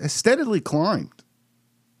States has steadily climbed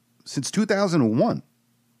since 2001.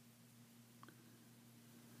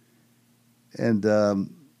 And the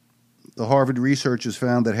Harvard research has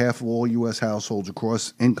found that half of all U.S. households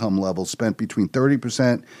across income levels spent between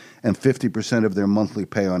 30% and 50% of their monthly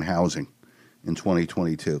pay on housing in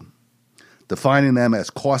 2022, defining them as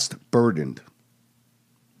cost-burdened.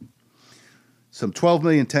 Some 12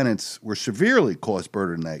 million tenants were severely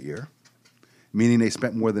cost-burdened that year, meaning they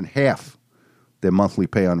spent more than half their monthly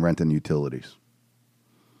pay on rent and utilities,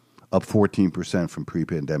 up 14% from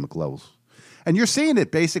pre-pandemic levels. And you're seeing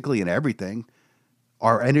it basically in everything.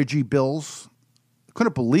 Our energy bills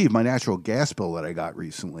couldn't believe my natural gas bill that I got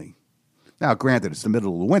recently. Now, granted, it's the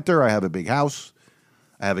middle of the winter. I have a big house.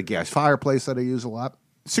 I have a gas fireplace that I use a lot.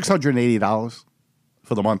 $680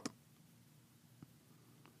 for the month.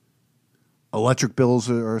 Electric bills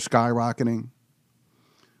are skyrocketing.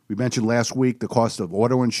 We mentioned last week the cost of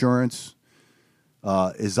auto insurance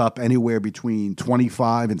is up anywhere between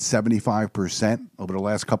 25 and 75% over the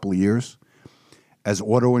last couple of years as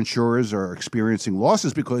auto insurers are experiencing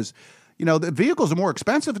losses because, the vehicles are more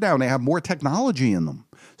expensive now and they have more technology in them.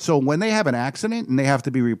 So when they have an accident and they have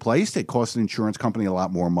to be replaced, it costs the insurance company a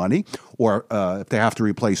lot more money. Or if they have to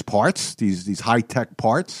replace parts, these high-tech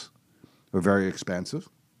parts are very expensive.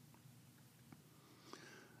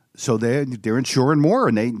 So they're insuring more,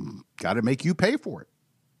 and they got to make you pay for it.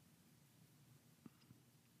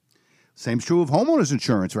 Same's true of homeowners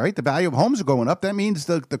insurance, right? The value of homes are going up. That means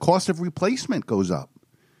the cost of replacement goes up.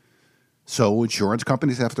 So insurance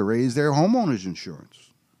companies have to raise their homeowners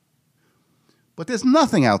insurance. But there's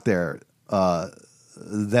nothing out there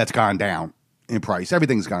that's gone down in price.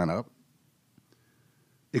 Everything's gone up,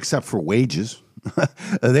 except for wages.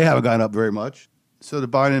 They haven't gone up very much. So the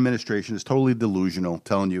Biden administration is totally delusional,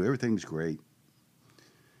 telling you everything's great.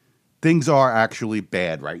 Things are actually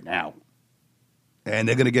bad right now. And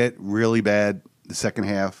they're going to get really bad the second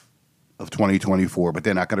half of 2024, but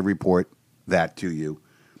they're not going to report that to you,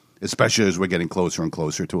 especially as we're getting closer and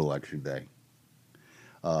closer to Election Day.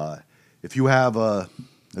 If you have a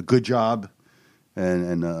good job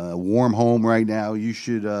and a warm home right now, you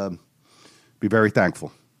should be very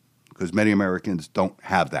thankful because many Americans don't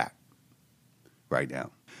have that right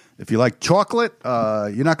now. If you like chocolate,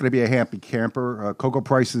 you're not going to be a happy camper. Cocoa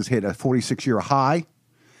prices hit a 46-year high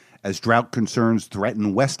as drought concerns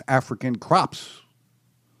threaten West African crops.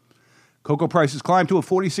 Cocoa prices climbed to a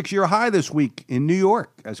 46-year high this week in New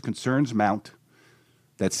York as concerns mount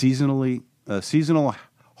that seasonal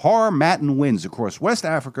Harmattan winds across West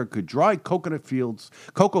Africa could dry cocoa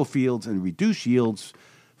fields, and reduce yields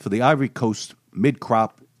for the Ivory Coast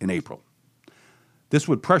mid-crop in April. This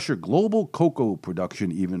would pressure global cocoa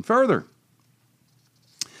production even further.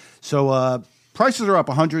 So prices are up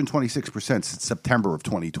 126% since September of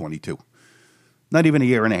 2022. Not even a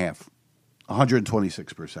year and a half.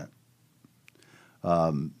 126%.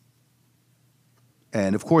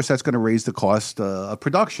 And, of course, that's going to raise the cost of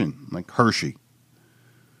production, like Hershey.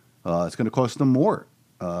 It's going to cost them more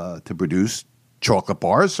to produce chocolate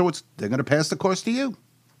bars, so they're going to pass the cost to you.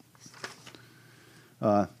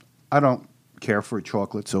 I don't care for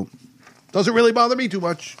chocolate, so it doesn't really bother me too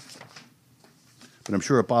much. But I'm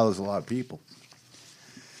sure it bothers a lot of people.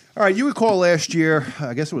 All right, you recall last year,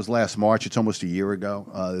 I guess it was last March, it's almost a year ago,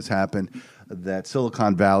 this happened, that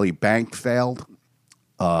Silicon Valley Bank failed,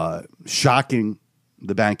 shocking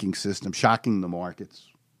the banking system, shocking the markets,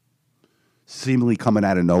 seemingly coming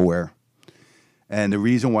out of nowhere. And the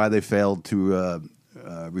reason why they failed to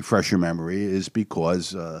refresh your memory is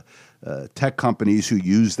because tech companies who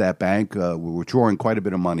used that bank were withdrawing quite a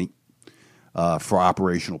bit of money for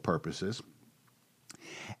operational purposes.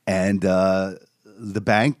 And the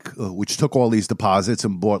bank, which took all these deposits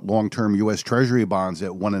and bought long-term U.S. Treasury bonds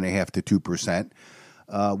at 1.5% to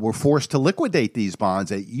 2%, were forced to liquidate these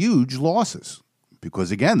bonds at huge losses.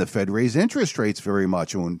 Because, again, the Fed raised interest rates very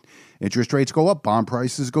much. And when interest rates go up, bond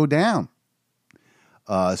prices go down.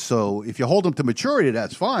 So if you hold them to maturity,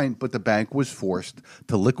 that's fine. But the bank was forced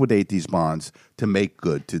to liquidate these bonds to make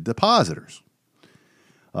good to depositors.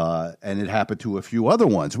 And it happened to a few other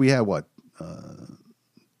ones. We had,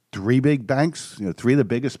 three big banks, three of the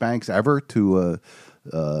biggest banks ever to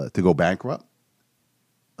go bankrupt,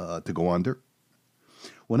 to go under.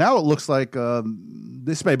 Well, now it looks like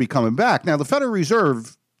this may be coming back. Now, the Federal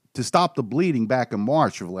Reserve, to stop the bleeding back in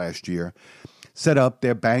March of last year, set up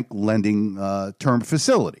their bank lending term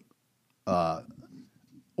facility.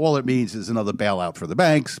 All it means is another bailout for the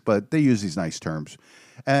banks, but they use these nice terms.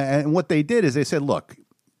 And what they did is they said, look,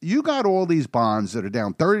 you got all these bonds that are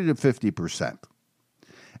down 30 to 50%.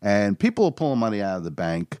 And people are pulling money out of the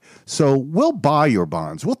bank. So we'll buy your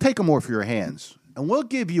bonds. We'll take them off your hands. And we'll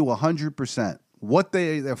give you 100% what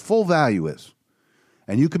their full value is.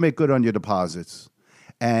 And you can make good on your deposits.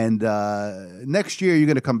 And next year, you're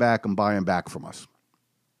going to come back and buy them back from us,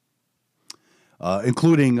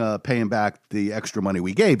 including paying back the extra money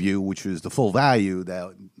we gave you, which is the full value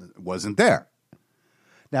that wasn't there.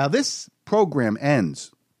 Now, this program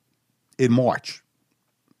ends in March.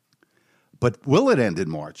 But will it end in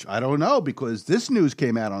March? I don't know, because this news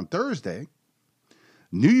came out on Thursday.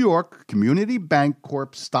 New York Community Bank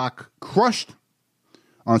Corp stock crushed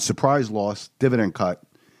on surprise loss, dividend cut,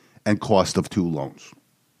 and cost of two loans.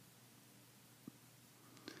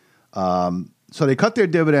 So they cut their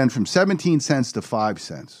dividend from 17 cents to 5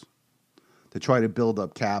 cents to try to build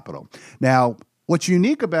up capital. Now, what's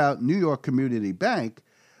unique about New York Community Bank,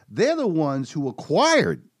 they're the ones who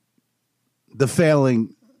acquired the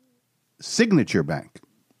failing Signature Bank.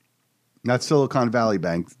 Not Silicon Valley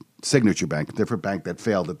Bank, Signature Bank, a different bank that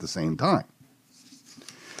failed at the same time.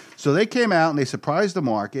 So they came out and they surprised the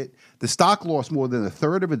market. The stock lost more than a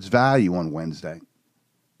third of its value on Wednesday.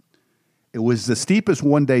 It was the steepest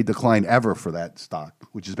one-day decline ever for that stock,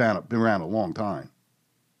 which has been around a long time.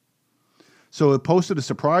 So it posted a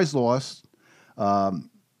surprise loss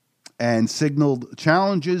and signaled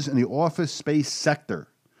challenges in the office space sector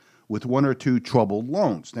with one or two troubled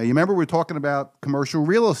loans. Now, you remember we were talking about commercial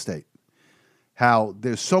real estate, how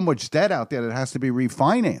there's so much debt out there that has to be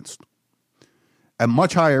refinanced at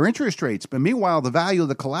much higher interest rates. But meanwhile, the value of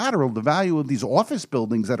the collateral, the value of these office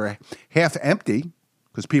buildings that are half empty,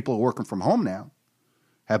 because people are working from home now,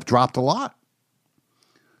 have dropped a lot.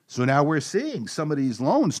 So now we're seeing some of these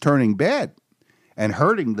loans turning bad and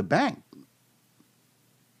hurting the bank.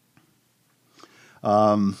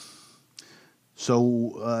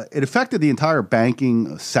 So it affected the entire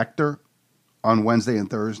banking sector on Wednesday and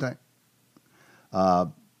Thursday.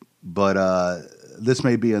 But this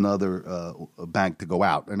may be another bank to go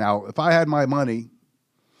out. And now, if I had my money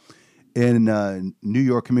in New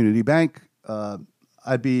York Community Bank,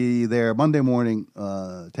 I'd be there Monday morning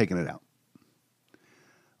taking it out.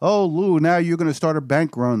 Oh, Lou, now you're going to start a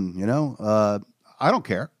bank run, you know. I don't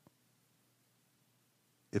care.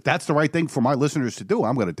 If that's the right thing for my listeners to do,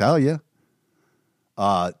 I'm going to tell you.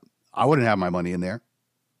 I wouldn't have my money in there.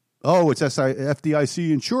 Oh, it's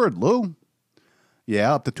FDIC insured, Lou.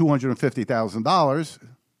 Yeah, up to $250,000.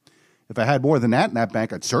 If I had more than that in that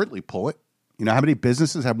bank, I'd certainly pull it. You know how many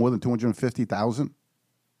businesses have more than $250,000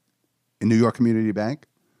 in New York Community Bank?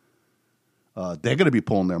 They're going to be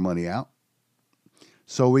pulling their money out.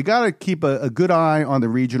 So we got to keep a good eye on the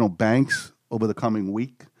regional banks over the coming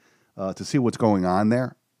week to see what's going on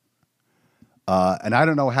there. And I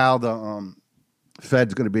don't know how the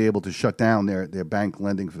Fed's going to be able to shut down their bank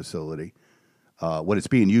lending facility when it's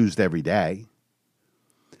being used every day.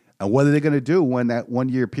 And what are they going to do when that 1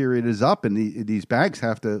 year period is up and these banks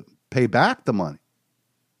have to pay back the money?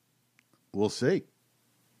 We'll see.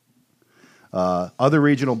 Other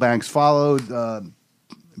regional banks followed.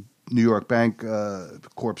 New York Bank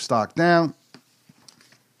Corp stock down.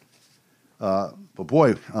 But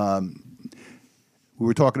boy, we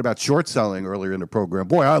were talking about short selling earlier in the program.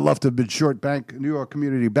 Boy, I'd love to have been short bank, New York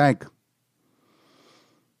Community Bank,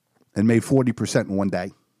 and made 40% in one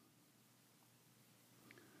day.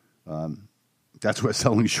 That's where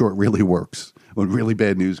selling short really works, when really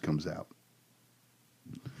bad news comes out.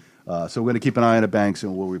 So we're going to keep an eye on the banks,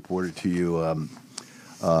 and we'll report it to you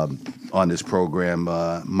on this program.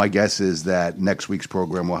 My guess is that next week's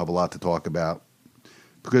program will have a lot to talk about.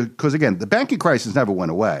 Because again, the banking crisis never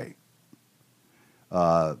went away.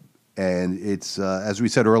 And it's, as we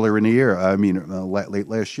said earlier in the year, late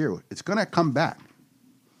last year, it's going to come back.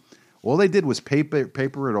 All they did was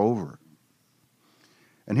paper it over.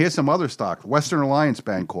 And here's some other stock. Western Alliance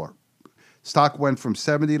Bancorp. Stock went from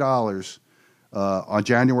 $70 on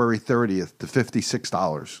January 30th to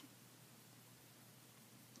 $56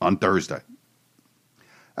 on Thursday.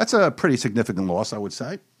 That's a pretty significant loss, I would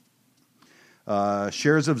say.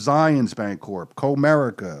 Shares of Zions Bancorp,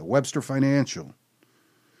 Comerica, Webster Financial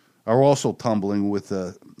are also tumbling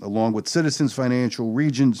along with Citizens Financial,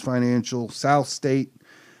 Regions Financial, South State,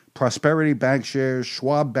 Prosperity Bank shares,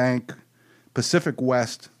 Schwab Bank, Pacific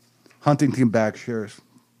West, Huntington Bank shares.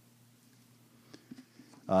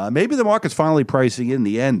 Maybe the market's finally pricing in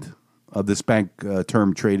the end of this bank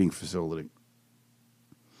term trading facility.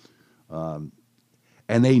 And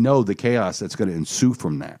they know the chaos that's going to ensue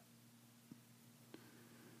from that.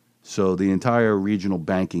 So the entire regional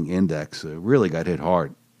banking index really got hit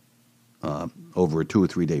hard over a 2 or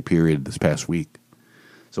 3 day period this past week.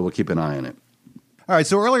 So we'll keep an eye on it. All right,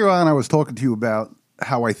 so earlier on I was talking to you about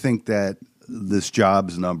how I think that this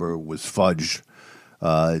jobs number was fudged,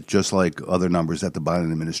 just like other numbers that the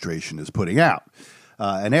Biden administration is putting out.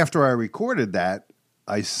 And after I recorded that,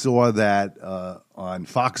 I saw that on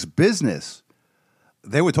Fox Business,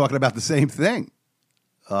 they were talking about the same thing.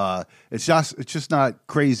 It's just not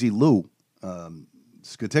crazy Lou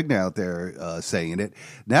Skatigna out there saying it.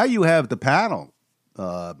 Now you have the panel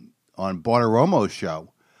on Bartiromo's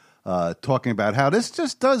show talking about how this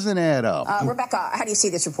just doesn't add up. Rebecca, how do you see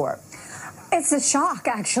this report? It's a shock,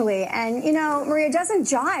 actually. And, Maria, it doesn't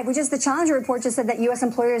jive. The Challenger report just said that U.S.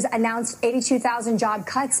 employers announced 82,000 job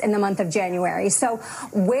cuts in the month of January. So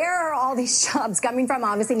where are all these jobs coming from?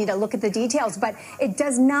 Obviously, need to look at the details, but it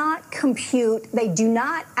does not compute. They do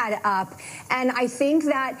not add up. And I think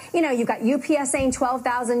that, you've got UPS saying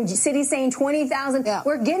 12,000, cities saying 20,000. Yeah.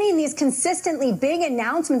 We're getting these consistently big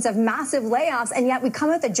announcements of massive layoffs, and yet we come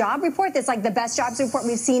with a job report that's like the best jobs report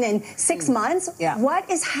we've seen in 6 months. Yeah. What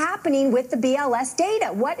is happening with the BLS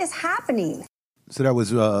data? What is happening? So that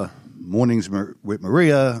was Mornings with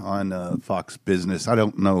Maria on Fox Business. I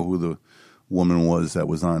don't know who the woman was that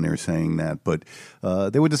was on there saying that, but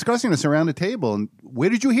they were discussing this around the table. And where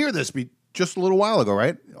did you hear this? Just a little while ago,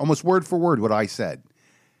 right? Almost word for word what I said.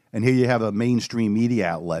 And here you have a mainstream media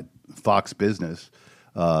outlet, Fox Business,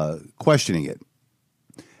 questioning it.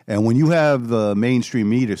 And when you have mainstream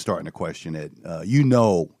media starting to question it,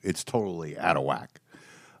 it's totally out of whack.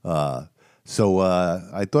 So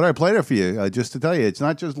I thought I'd play that for you just to tell you, it's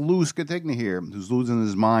not just Lou Scatigna here who's losing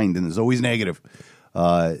his mind and is always negative.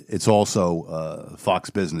 It's also Fox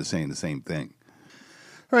Business saying the same thing.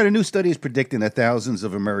 All right, a new study is predicting that thousands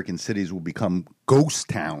of American cities will become ghost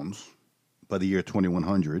towns by the year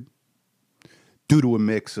 2100 due to a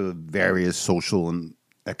mix of various social and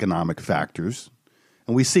economic factors.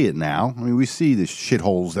 And we see it now. I mean, we see the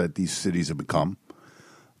shitholes that these cities have become,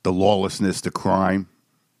 the lawlessness, the crime.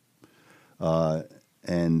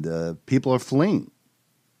 And people are fleeing.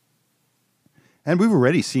 And we've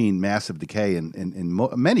already seen massive decay in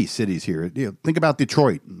many cities here. Think about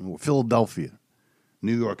Detroit, Philadelphia,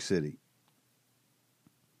 New York City.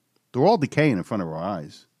 They're all decaying in front of our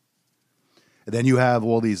eyes. And then you have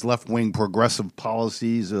all these left-wing progressive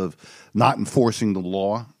policies of not enforcing the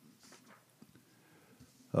law.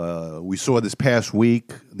 We saw this past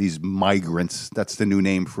week, these migrants, that's the new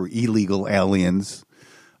name for illegal aliens.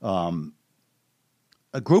 A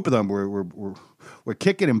group of them were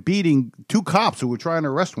kicking and beating two cops who were trying to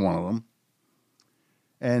arrest one of them.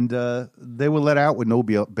 And they were let out with no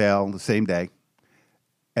bail the same day.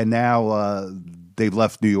 And now they've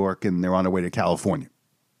left New York and they're on their way to California.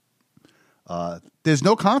 There's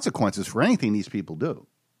no consequences for anything these people do.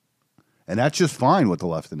 And that's just fine with the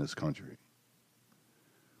left in this country.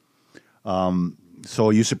 So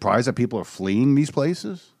are you surprised that people are fleeing these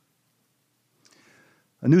places?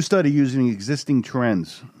 A new study using existing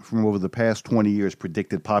trends from over the past 20 years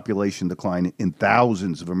predicted population decline in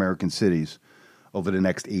thousands of American cities over the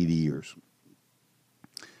next 80 years.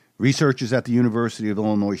 Researchers at the University of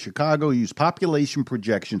Illinois Chicago used population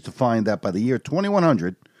projections to find that by the year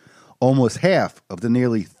 2100, almost half of the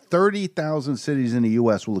nearly 30,000 cities in the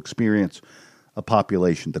U.S. will experience a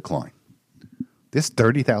population decline. There's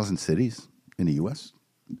 30,000 cities in the U.S.?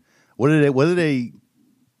 What do they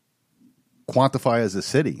quantify as a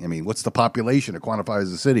city? I mean, what's the population to quantify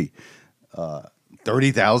as a city?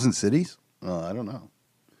 30,000 cities? I don't know.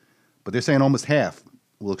 But they're saying almost half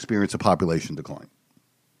will experience a population decline.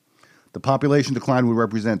 The population decline would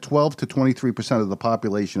represent 12 to 23% of the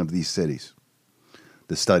population of these cities,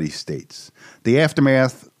 the study states. The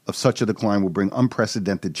aftermath of such a decline will bring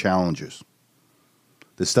unprecedented challenges.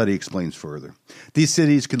 The study explains further. These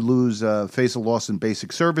cities could face a loss in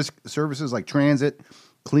basic services like transit,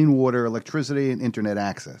 clean water, electricity, and internet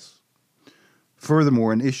access.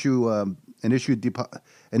 Furthermore, an issue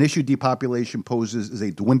depopulation poses is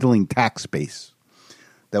a dwindling tax base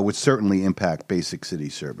that would certainly impact basic city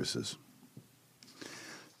services.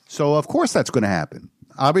 So, of course, that's going to happen.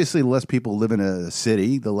 Obviously, the less people live in a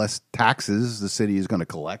city, the less taxes the city is going to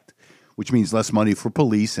collect, which means less money for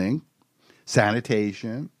policing,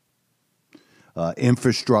 sanitation,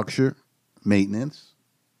 infrastructure, maintenance,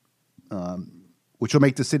 which will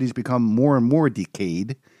make the cities become more and more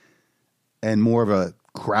decayed and more of a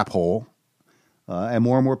crap hole, and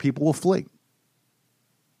more people will flee.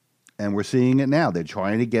 And we're seeing it now. They're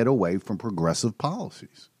trying to get away from progressive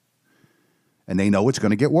policies. And they know it's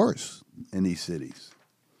going to get worse in these cities.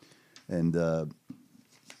 And I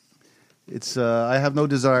have no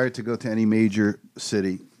desire to go to any major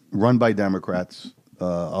city run by Democrats.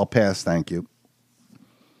 I'll pass, thank you.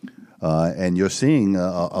 And you're seeing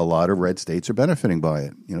a lot of red states are benefiting by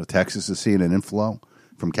it. You know, Texas is seeing an inflow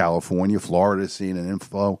from California. Florida is seeing an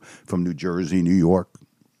inflow from New Jersey, New York,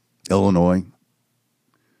 Illinois.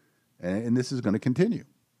 And this is going to continue.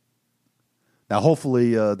 Now,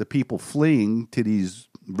 hopefully, the people fleeing to these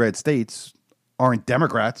red states aren't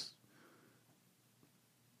Democrats.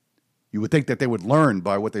 You would think that they would learn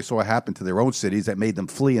by what they saw happen to their own cities that made them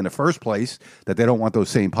flee in the first place, that they don't want those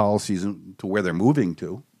same policies to where they're moving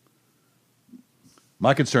to.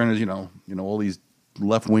 My concern is, all these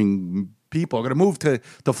left-wing people are going to move to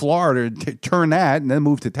Florida to turn that and then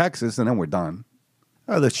move to Texas, and then we're done.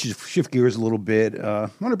 Let's shift gears a little bit. I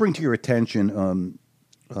want to bring to your attention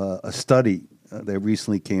a study that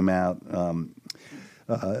recently came out.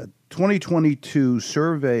 2022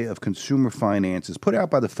 survey of consumer finances put out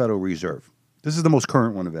by the Federal Reserve. This is the most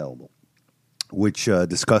current one available, which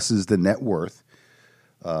discusses the net worth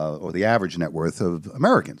or the average net worth of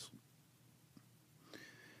Americans.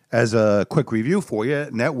 As a quick review for you,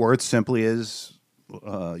 net worth simply is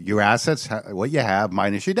your assets, what you have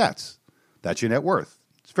minus your debts. That's your net worth.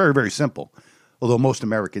 It's very, very simple, although most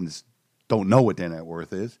Americans don't know what their net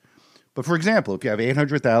worth is. But for example, if you have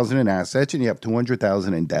 $800,000 in assets and you have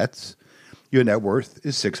 $200,000 in debts, your net worth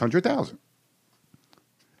is $600,000.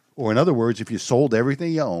 Or in other words, if you sold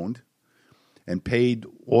everything you owned and paid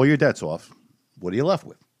all your debts off, what are you left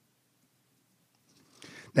with?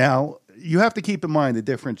 Now, you have to keep in mind the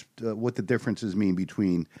difference, what the differences mean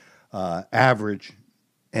between average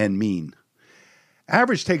and mean.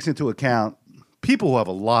 Average takes into account people who have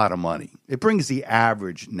a lot of money. It brings the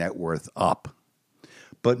average net worth up.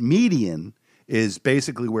 But median is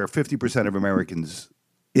basically where 50% of Americans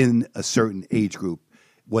in a certain age group,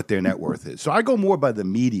 what their net worth is. So I go more by the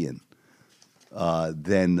median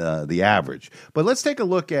than the average. But let's take a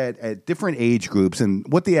look at different age groups and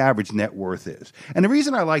what the average net worth is. And the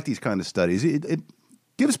reason I like these kind of studies, it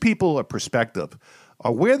gives people a perspective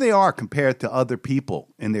of where they are compared to other people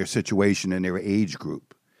in their situation, in their age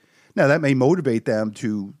group. Now, that may motivate them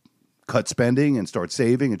to cut spending and start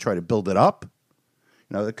saving and try to build it up.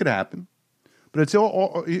 Now, that could happen. But it's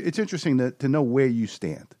interesting to know where you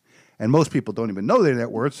stand. And most people don't even know their net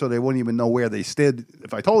worth, so they won't even know where they stood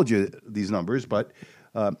if I told you these numbers. But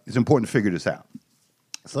it's important to figure this out.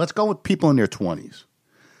 So let's go with people in their 20s.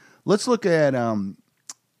 Let's look at an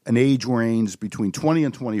age range between 20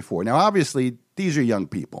 and 24. Now, obviously, these are young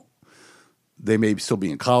people. They may still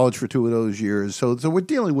be in college for 2 of those years. So we're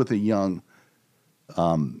dealing with a young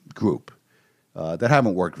group that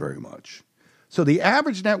haven't worked very much. So the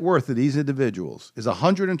average net worth of these individuals is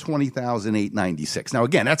 $120,896. Now,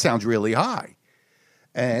 again, that sounds really high.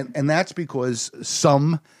 And that's because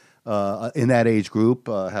some in that age group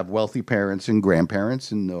have wealthy parents and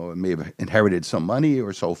grandparents and may have inherited some money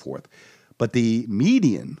or so forth. But the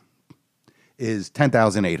median is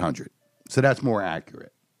 $10,800. So that's more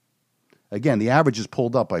accurate. Again, the average is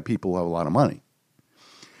pulled up by people who have a lot of money.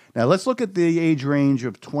 Now, let's look at the age range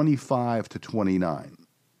of 25 to 29.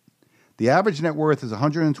 The average net worth is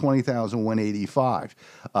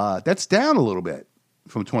 $120,185. That's down a little bit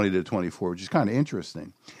from 20 to 24, which is kind of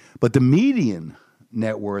interesting. But the median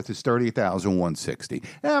net worth is $30,160.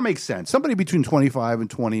 That makes sense. Somebody between 25 and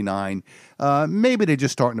 29, maybe they're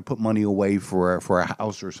just starting to put money away for a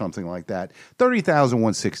house or something like that.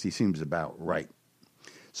 $30,160 seems about right.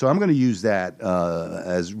 So I'm going to use that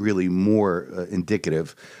as really more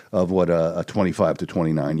indicative of what a 25 to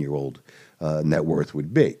 29-year-old net worth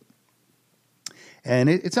would be.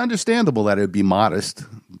 And it's understandable that it would be modest,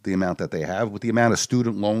 the amount that they have, with the amount of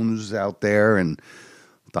student loans out there and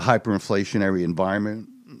the hyperinflationary environment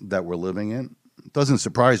that we're living in. It doesn't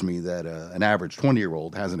surprise me that an average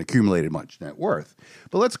 20-year-old hasn't accumulated much net worth.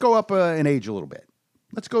 But let's go up in age a little bit.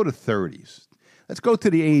 Let's go to 30s. Let's go to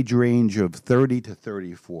the age range of 30 to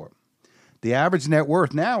 34. The average net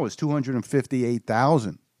worth now is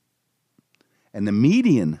 $258,000. And the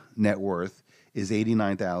median net worth is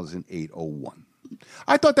 $89,801.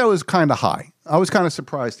 I thought that was kind of high. I was kind of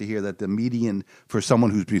surprised to hear that the median for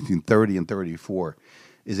someone who's between 30 and 34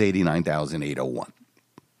 is $89,801.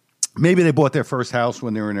 Maybe they bought their first house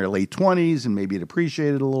when they were in their late 20s and maybe it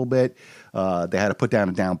appreciated a little bit. They had to put down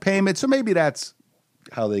a down payment. So maybe that's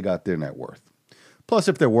how they got their net worth. Plus,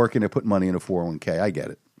 if they're working, they put money in a 401k. I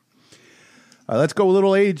get it. Let's go a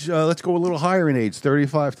little higher in age,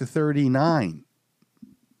 35 to 39.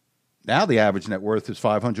 Now the average net worth is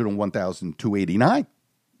 $501,289.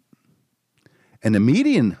 And the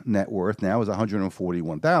median net worth now is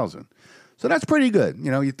 $141,000. So that's pretty good. You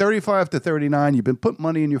know, you're 35 to 39, you've been putting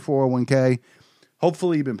money in your 401k.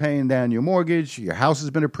 Hopefully you've been paying down your mortgage, your house has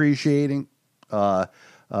been appreciating.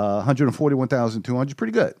 $141,200,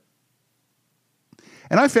 pretty good.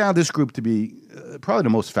 And I found this group to be probably the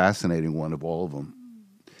most fascinating one of all of them.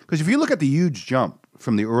 Because if you look at the huge jump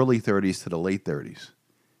from the early 30s to the late 30s,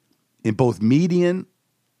 in both median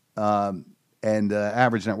and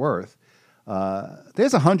average net worth,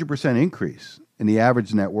 there's a 100% increase in the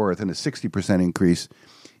average net worth and a 60% increase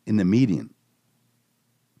in the median.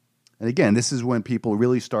 And again, this is when people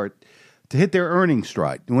really start to hit their earning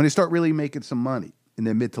stride, and when they start really making some money in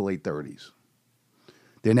their mid to late 30s.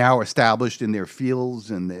 They're now established in their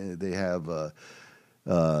fields, and they have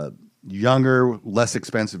younger, less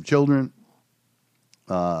expensive children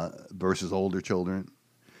versus older children.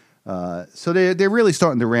 So they're really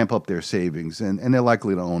starting to ramp up their savings, and they're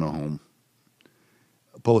likely to own a home,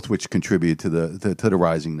 both which contribute to the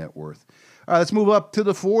rising net worth. All right, let's move up to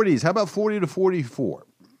the 40s. How about 40 to 44?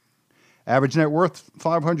 Average net worth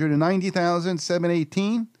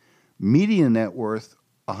 $590,718. Median net worth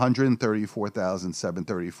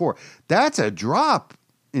 $134,734. That's a drop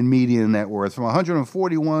in median net worth from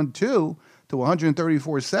 $141,200 to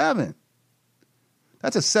 $134,700.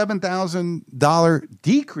 That's a $7,000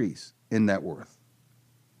 decrease in net worth.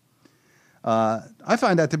 I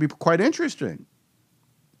find that to be quite interesting.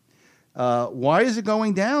 Why is it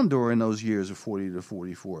going down during those years of 40 to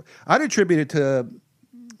 44? I'd attribute it to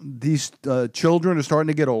these children are starting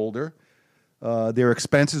to get older. Their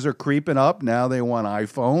expenses are creeping up. Now they want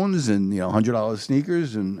iPhones and $100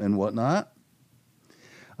 sneakers and whatnot.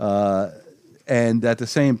 And at the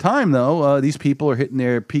same time, though, these people are hitting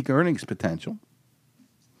their peak earnings potential.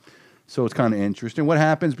 So it's kind of interesting. What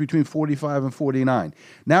happens between 45 and 49?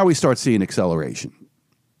 Now we start seeing acceleration.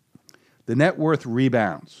 The net worth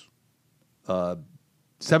rebounds.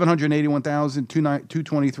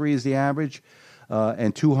 781,223 is the average,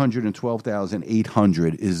 and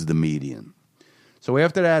 212,800 is the median. So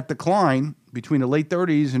after that decline between the late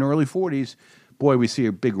 30s and early 40s, boy, we see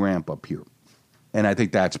a big ramp up here. And I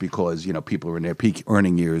think that's because, people are in their peak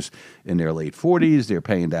earning years in their late 40s. They're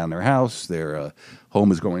paying down their house. Their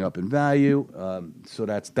home is going up in value. So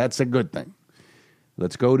that's a good thing.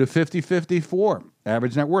 Let's go to 50-54.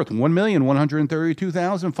 Average net worth,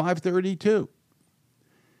 $1,132,532.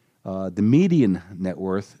 The median net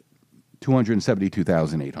worth,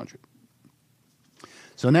 $272,800.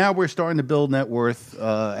 So now we're starting to build net worth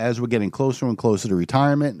as we're getting closer and closer to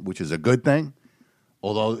retirement, which is a good thing.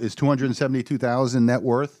 Although, is $272,000 net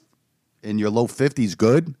worth in your low 50s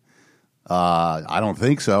good? I don't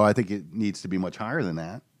think so. I think it needs to be much higher than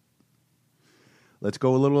that. Let's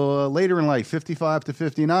go a little later in life, 55 to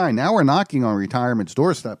 59. Now we're knocking on retirement's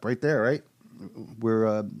doorstep right there, right?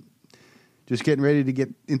 We're just getting ready to get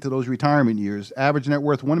into those retirement years. Average net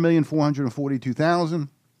worth, $1,442,000.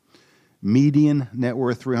 Median net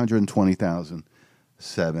worth,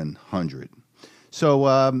 $320,700. So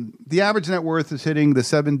the average net worth is hitting the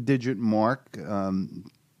 7-digit mark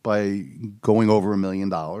by going over $1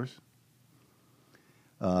 million.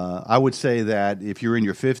 I would say that if you're in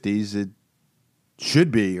your 50s, it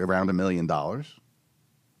should be around $1 million.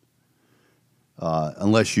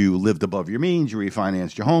 Unless you lived above your means, you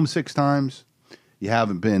refinanced your home 6 times, you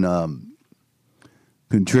haven't been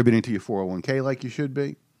contributing to your 401k like you should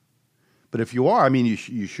be. But if you are,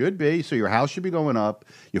 you should be. So your house should be going up.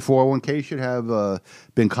 Your 401k should have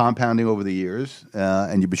been compounding over the years,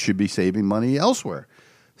 and you should be saving money elsewhere.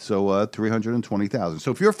 So $320,000.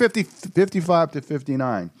 So if you're 55 to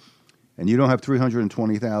 59, and you don't have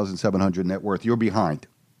 $320,700 net worth, you're behind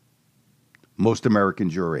most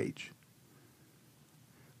Americans your age.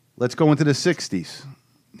 Let's go into the 60s.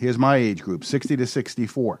 Here's my age group, 60 to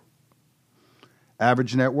 64.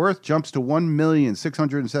 Average net worth jumps to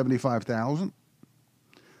 $1,675,000.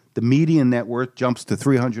 The median net worth jumps to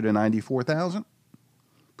 $394,000.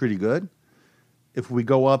 Pretty good. If we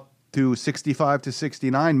go up to 65 to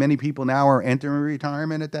 69, many people now are entering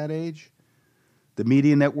retirement at that age. The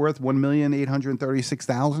median net worth,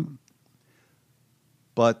 $1,836,000.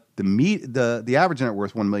 But the average net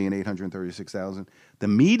worth, $1,836,000. The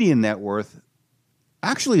median net worth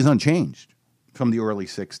actually is unchanged from the early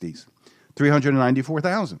 60s.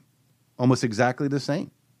 $394,000, almost exactly the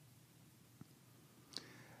same.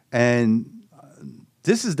 And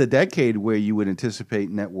this is the decade where you would anticipate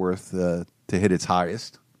net worth to hit its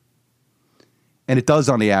highest. And it does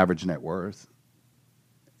on the average net worth.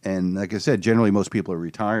 And like I said, generally most people are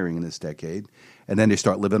retiring in this decade, and then they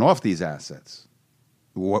start living off these assets,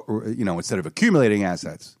 instead of accumulating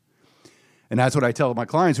assets. And that's what I tell my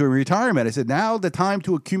clients who are in retirement. I said, now the time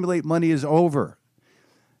to accumulate money is over.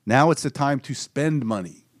 Now it's the time to spend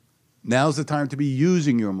money. Now's the time to be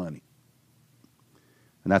using your money.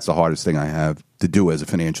 And that's the hardest thing I have to do as a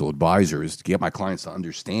financial advisor, is to get my clients to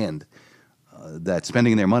understand that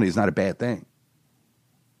spending their money is not a bad thing.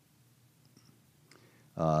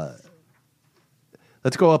 Let's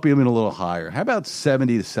go up even a little higher. How about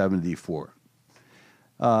 70 to 74?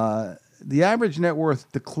 The average net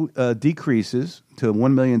worth decreases to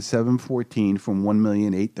 $1,714,000 from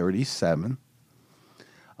 $1,837,000.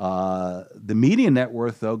 The median net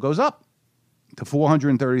worth, though, goes up to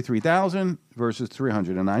 $433,000 versus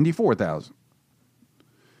 $394,000.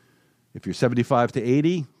 If you're 75 to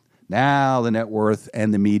 80, now the net worth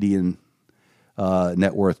and the median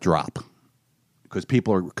net worth drop because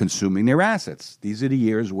people are consuming their assets. These are the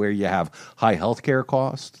years where you have high healthcare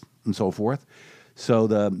costs and so forth. So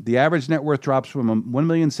the average net worth drops from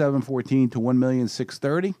 $1,714,000 to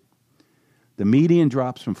 $1,630,000. The median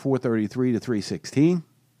drops from $433,000 to $316,000.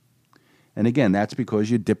 And again, that's because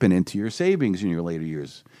you're dipping into your savings in your later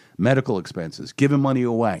years. Medical expenses, giving money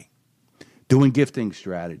away, doing gifting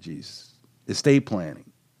strategies, estate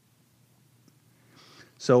planning.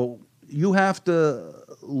 So you have to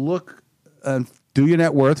look and do your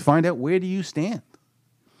net worth, find out where do you stand.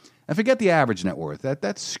 And forget the average net worth.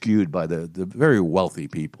 That's skewed by the very wealthy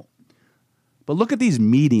people. But look at these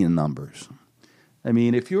median numbers. I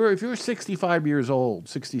mean, if you're 65 years old,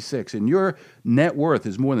 66, and your net worth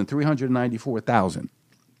is more than $394,000,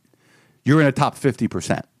 you're in the top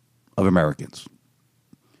 50% of Americans.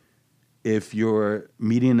 If your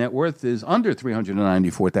median net worth is under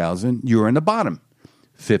 $394,000, you're in the bottom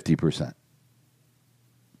 50%.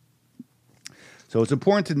 So it's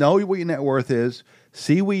important to know what your net worth is,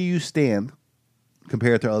 see where you stand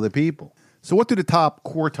compared to other people. So what do the top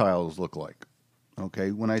quartiles look like?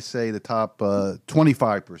 Okay, when I say the top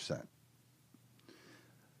 25%.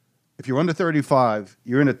 If you're under 35,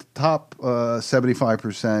 you're in the top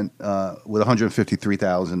 75% with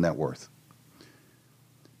 $153,000 net worth.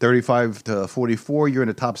 35 to 44, you're in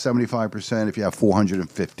the top 75% if you have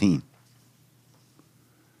 $415,000.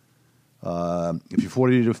 If you're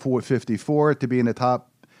 40 to 454, to be in the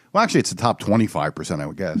top, well, actually, it's the top 25%, I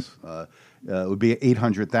would guess. It would be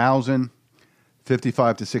 $800,000.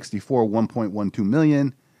 55 to 64, $1.12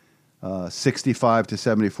 million. 65 to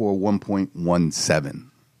 74,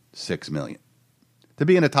 $1.176 million. To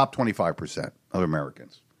be in the top 25% of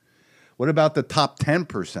Americans. What about the top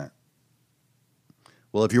 10%?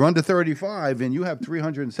 Well, if you're under 35 and you have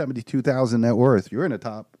 $372,000 net worth, you're in the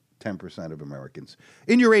top 10% of Americans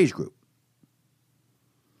in your age group.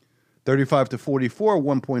 35 to 44,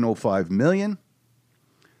 $1.05 million.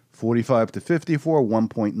 45 to 54,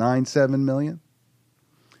 $1.97 million.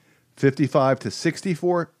 55 to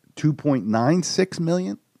 64, $2.96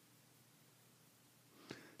 million.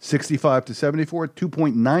 65 to 74,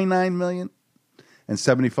 $2.99 million. And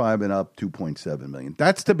 75 and up, $2.7 million.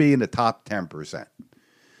 That's to be in the top 10%.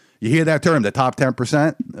 You hear that term, the top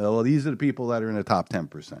 10%? Well, these are the people that are in the top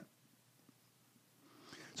 10%.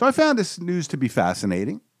 So I found this news to be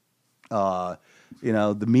fascinating. The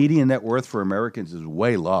median net worth for Americans is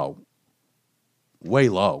way low. Way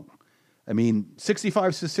low. I mean,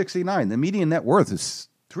 65 to 69, the median net worth is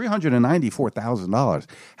 $394,000.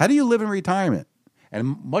 How do you live in retirement?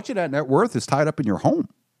 And much of that net worth is tied up in your home.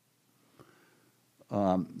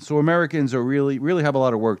 So Americans are really have a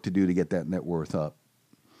lot of work to do to get that net worth up.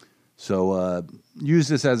 So use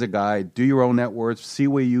this as a guide. Do your own net worth. See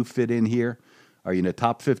where you fit in here. Are you in the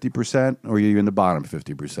top 50% or are you in the bottom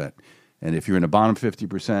 50%? And if you're in the bottom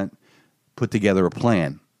 50%, put together a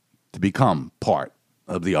plan to become part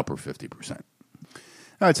of the upper 50%. All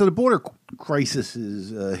right, so the border crisis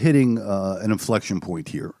is hitting an inflection point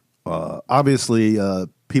here. Obviously,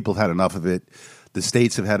 people have had enough of it. The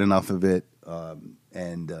states have had enough of it.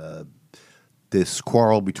 And this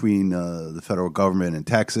quarrel between the federal government and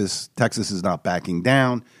Texas is not backing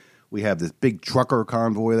down. We have this big trucker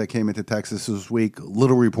convoy that came into Texas this week.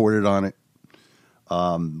 Little reported on it.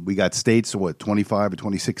 We got states, 25 or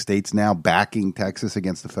 26 states now backing Texas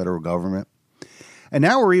against the federal government. And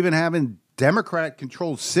now we're even having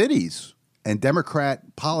Democrat-controlled cities and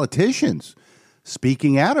Democrat politicians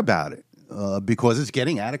speaking out about it because it's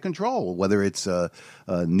getting out of control, whether it's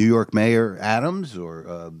New York Mayor Adams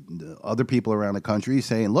or other people around the country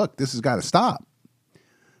saying, look, this has got to stop.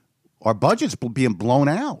 Our budget's being blown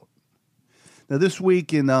out. Now, this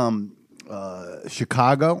week in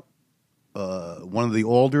Chicago, one of the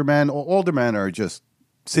aldermen are just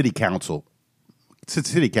city councilmen.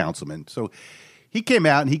 So he came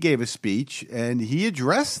out and he gave a speech and he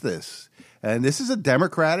addressed this. And this is a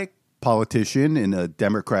Democratic politician in a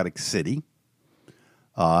Democratic city.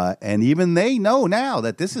 And even they know now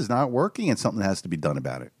that this is not working and something has to be done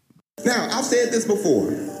about it. Now, I've said this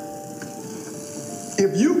before.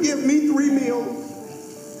 If you give me 3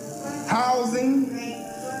 meals, housing,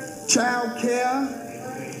 child care,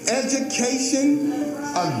 education,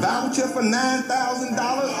 a voucher for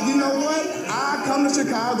 $9,000, you know what? I come to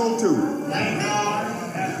Chicago too.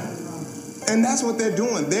 And that's what they're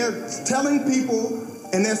doing. They're telling people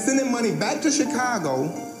and they're sending money back to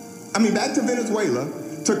back to Venezuela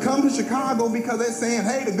to come to Chicago because they're saying,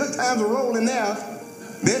 hey, the good times are rolling there.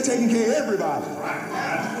 They're taking care of everybody.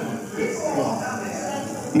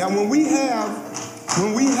 Now, when we have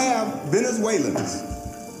Venezuelans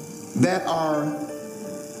that are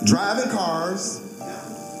driving cars,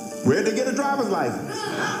 Where did they get a driver's license?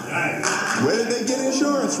 Where did they get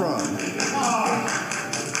insurance from?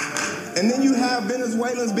 And then you have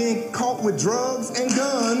Venezuelans being caught with drugs and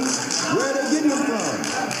guns. Where are they getting them from?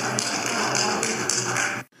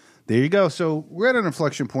 There you go. So we're at an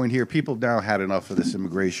inflection point here. People have now had enough of this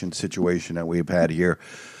immigration situation that we've had here.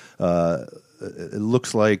 It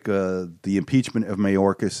looks like the impeachment of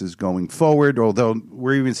Mayorkas is going forward, although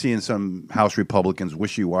we're even seeing some House Republicans,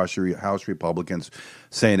 wishy-washy House Republicans,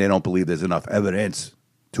 saying they don't believe there's enough evidence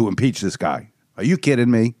to impeach this guy. Are you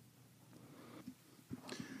kidding me?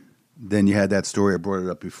 Then you had that story, I brought it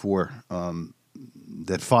up before,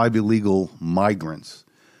 that 5 illegal migrants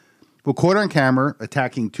were caught on camera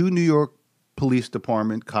attacking 2 New York Police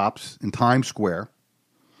Department cops in Times Square.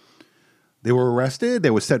 They were arrested, they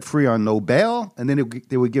were set free on no bail, and then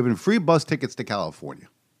they were given free bus tickets to California.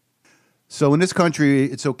 So in this country,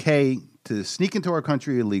 it's okay to sneak into our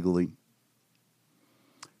country illegally,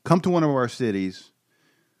 come to one of our cities,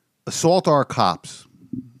 assault our cops,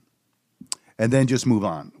 and then just move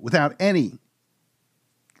on without any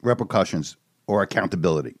repercussions or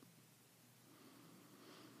accountability.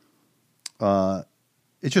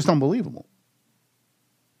 It's just unbelievable.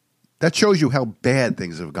 That shows you how bad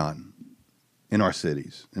things have gotten in our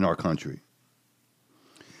cities, in our country.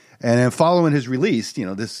 And then following his release,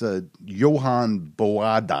 this Johan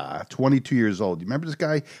Boada, 22 years old. You remember this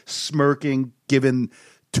guy smirking, giving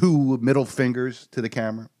 2 middle fingers to the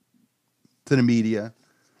camera, to the media,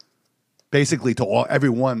 basically to every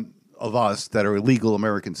one of us that are illegal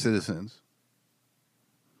American citizens.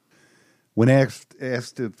 When asked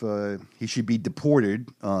if he should be deported,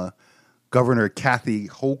 Governor Kathy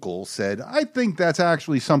Hochul said, "I think that's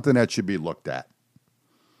actually something that should be looked at."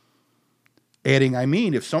 Adding,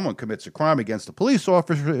 if someone commits a crime against a police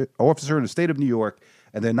officer in the state of New York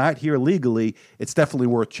and they're not here legally, it's definitely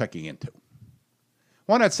worth checking into.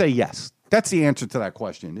 Why not say yes? That's the answer to that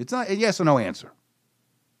question. It's not a yes or no answer.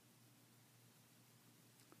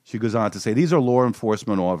 She goes on to say, these are law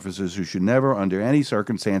enforcement officers who should never, under any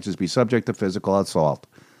circumstances, be subject to physical assault.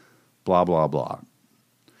 Blah, blah, blah.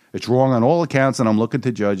 It's wrong on all accounts, and I'm looking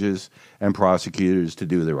to judges and prosecutors to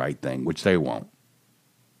do the right thing, which they won't.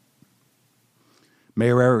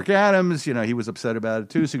 Mayor Eric Adams, he was upset about it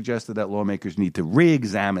too, suggested that lawmakers need to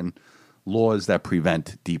re-examine laws that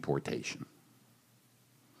prevent deportation.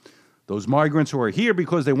 Those migrants who are here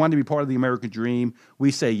because they want to be part of the American dream,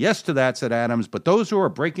 we say yes to that, said Adams, but those who are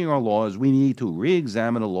breaking our laws, we need to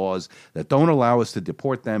re-examine the laws that don't allow us to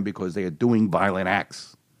deport them because they are doing violent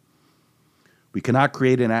acts. We cannot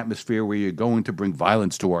create an atmosphere where you're going to bring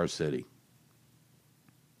violence to our city.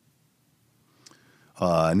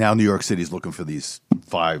 Now New York City is looking for these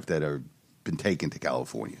 5 that have been taken to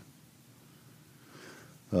California.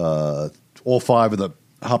 All 5 of them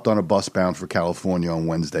hopped on a bus bound for California on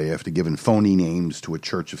Wednesday after giving phony names to a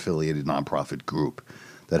church-affiliated nonprofit group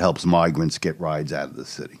that helps migrants get rides out of the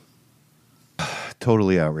city.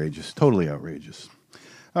 Totally outrageous. Totally outrageous.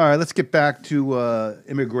 All right, let's get back to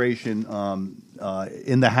immigration.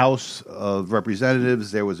 In the House of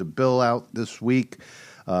Representatives, there was a bill out this week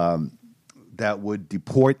that would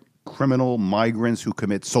deport criminal migrants who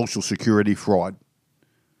commit Social Security fraud.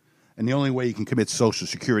 And the only way you can commit Social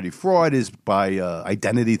Security fraud is by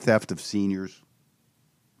identity theft of seniors.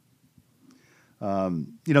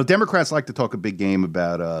 Democrats like to talk a big game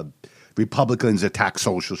about Republicans attack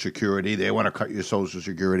Social Security. They want to cut your Social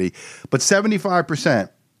Security. But 75%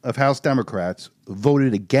 of House Democrats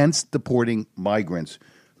voted against deporting migrants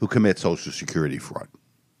who commit Social Security fraud.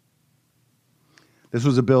 This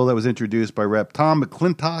was a bill that was introduced by Rep. Tom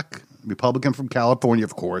McClintock, Republican from California,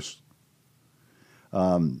 of course.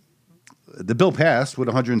 The bill passed with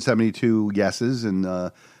 172 yeses and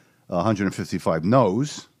 155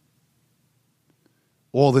 noes.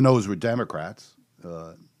 All the noes were Democrats,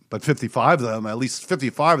 but 55 of them, at least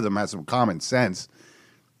 55 of them, had some common sense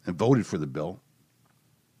and voted for the bill.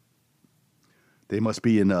 They must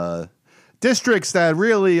be in districts that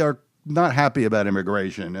really are not happy about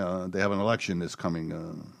immigration. They have an election this coming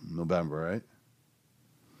November,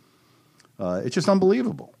 right? It's just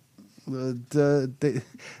unbelievable.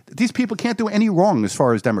 These people can't do any wrong as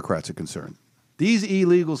far as Democrats are concerned. These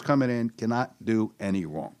illegals coming in cannot do any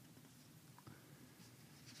wrong.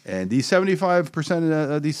 And these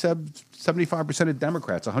 75% of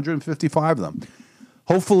Democrats, 155 of them,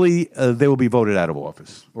 hopefully they will be voted out of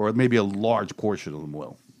office, or maybe a large portion of them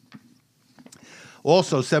will.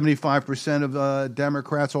 Also, 75% of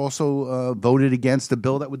Democrats also voted against a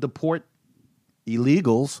bill that would deport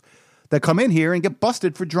illegals that come in here and get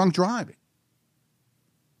busted for drunk driving.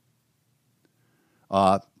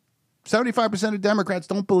 75% of Democrats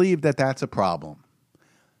don't believe that that's a problem.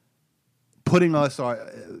 putting us,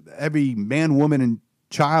 every man, woman, and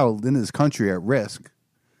child in this country at risk.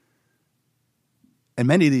 And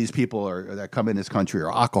many of these people that come in this country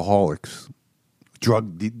are alcoholics,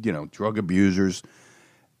 drug abusers.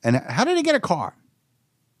 And how did they get a car?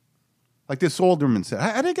 Like this alderman said,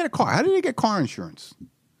 how did they get a car? How did they get car insurance?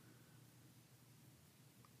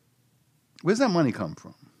 Where's that money come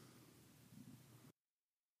from?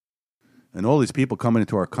 And all these people coming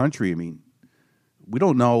into our country, I mean, we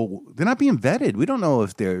don't know. They're not being vetted. We don't know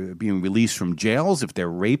if they're being released from jails, if they're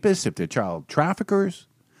rapists, if they're child traffickers,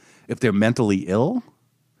 if they're mentally ill,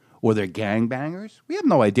 or they're gangbangers. We have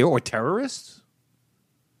no idea, or terrorists.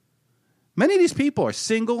 Many of these people are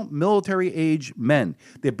single military-age men.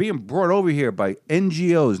 They're being brought over here by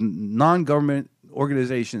NGOs, non-government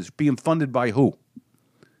organizations, being funded by who?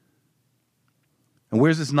 And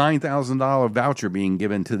where's this $9,000 voucher being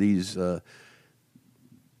given to these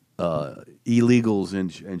illegals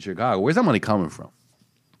in Chicago? Where's that money coming from?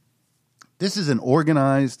 This is an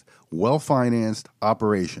organized, well-financed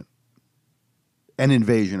operation, an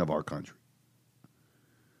invasion of our country.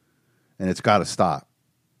 And it's got to stop.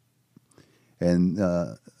 And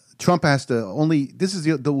Trump has to only, this is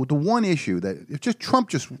the one issue that if just Trump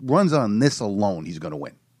just runs on this alone, he's going to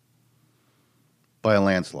win by a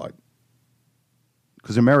landslide.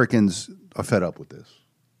 Because Americans are fed up with this.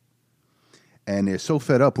 And they're so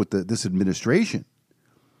fed up with this administration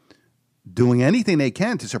doing anything they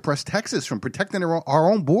can to suppress Texas from protecting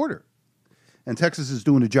our own border. And Texas is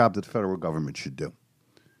doing the job that the federal government should do.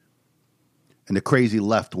 And the crazy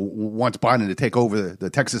left wants Biden to take over the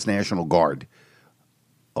Texas National Guard.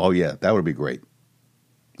 Oh, yeah, that would be great.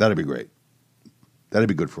 That'd be great. That'd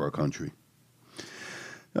be good for our country.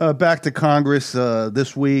 Back to Congress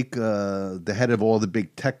this week, the head of all the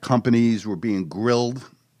big tech companies were being grilled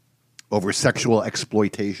over sexual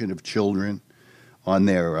exploitation of children on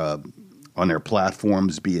their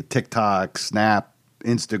platforms, be it TikTok, Snap,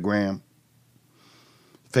 Instagram,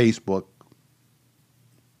 Facebook,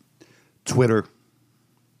 Twitter.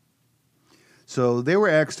 So they were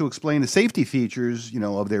asked to explain the safety features,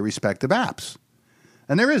 of their respective apps.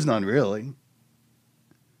 And there is none, really.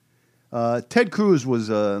 Ted Cruz was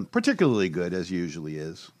particularly good, as he usually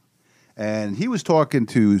is. And he was talking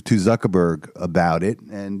to Zuckerberg about it.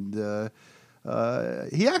 And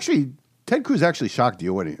Ted Cruz actually shocked the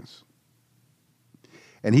audience.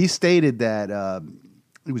 And he stated that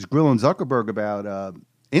he was grilling Zuckerberg about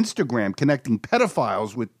Instagram connecting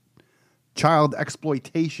pedophiles with child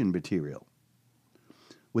exploitation material,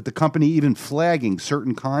 with the company even flagging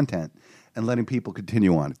certain content and letting people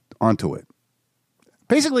continue onto it.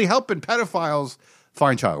 Basically helping pedophiles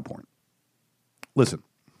find child porn. Listen.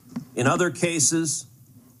 In other cases,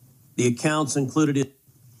 the accounts included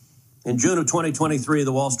in June of 2023,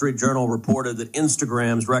 the Wall Street Journal reported that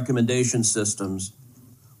Instagram's recommendation systems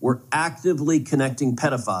were actively connecting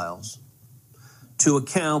pedophiles to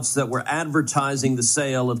accounts that were advertising the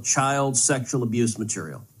sale of child sexual abuse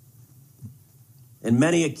material. In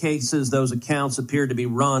many cases, those accounts appeared to be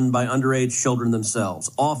run by underage children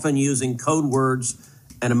themselves, often using code words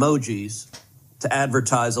and emojis to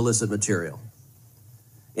advertise illicit material.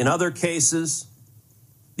 In other cases,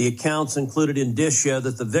 the accounts included indicia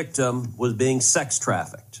that the victim was being sex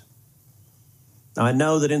trafficked. Now, I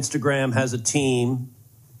know that Instagram has a team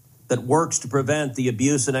that works to prevent the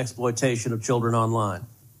abuse and exploitation of children online.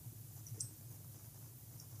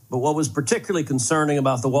 But what was particularly concerning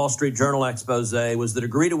about the Wall Street Journal expose was the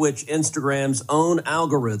degree to which Instagram's own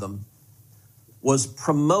algorithm was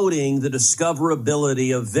promoting the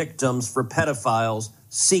discoverability of victims for pedophiles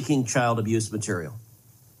seeking child abuse material.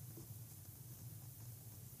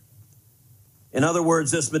 In other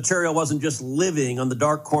words, this material wasn't just living on the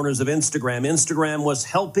dark corners of Instagram. Instagram was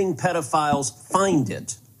helping pedophiles find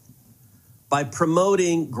it by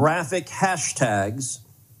promoting graphic hashtags,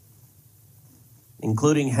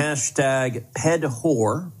 including hashtag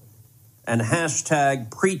pedwhore and hashtag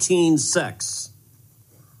preteen sex,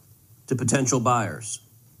 to potential buyers.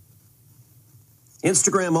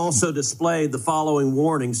 Instagram also displayed the following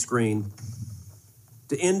warning screen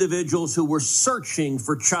to individuals who were searching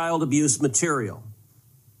for child abuse material.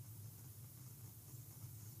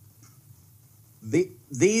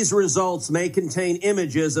 These results may contain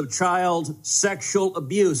images of child sexual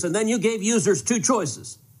abuse. And then you gave users two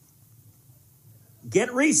choices: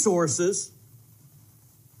 get resources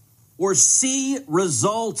or see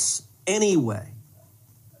results anyway.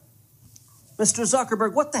 Mr.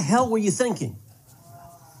 Zuckerberg, what the hell were you thinking?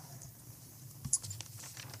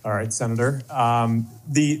 All right, Senator.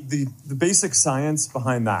 The basic science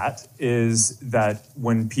behind that is that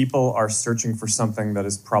when people are searching for something that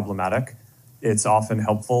is problematic, it's often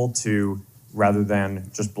helpful to rather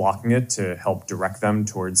than just blocking it to help direct them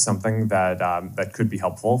towards something that that could be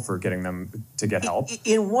helpful for getting them to get help.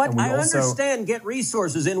 In what I understand, get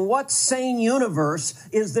resources. In what sane universe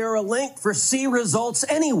is there a link for see results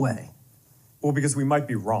anyway? Well, because we might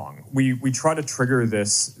be wrong. We try to trigger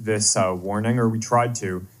this warning, or we tried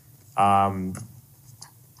to,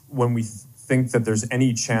 when we think that there's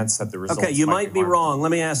any chance that the results. Okay, you might be wrong.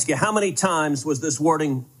 Let me ask you: how many times was this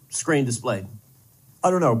warning screen displayed? I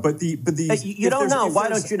don't know, but the you don't know. Why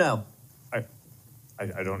don't you know?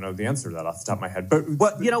 I don't know the answer to that off the top of my head.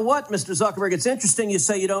 But you know what, Mr. Zuckerberg? It's interesting you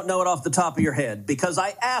say you don't know it off the top of your head, because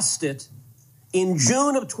I asked it in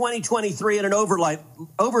June of 2023 in an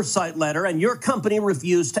oversight letter, and your company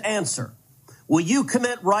refused to answer. Will you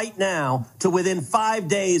commit right now to within 5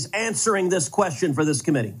 days answering this question for this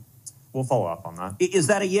committee? We'll follow up on that. Is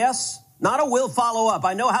that a yes? Not a will follow up.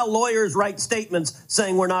 I know how lawyers write statements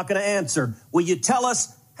saying we're not going to answer. Will you tell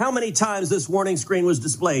us how many times this warning screen was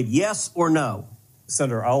displayed? Yes or no?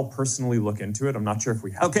 Senator, I'll personally look into it. I'm not sure if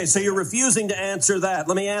we have. Okay, so you're refusing to answer that.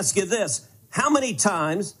 Let me ask you this. How many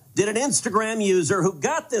times did an Instagram user who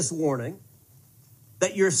got this warning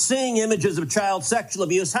that you're seeing images of child sexual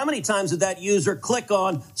abuse, how many times did that user click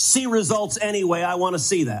on see results anyway? I want to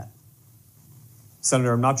see that.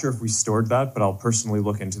 Senator, I'm not sure if we stored that, but I'll personally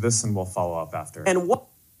look into this and we'll follow up after. And what?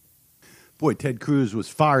 Boy, Ted Cruz was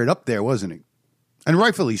fired up there, wasn't he? And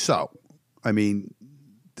rightfully so. I mean,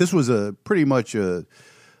 this was pretty much a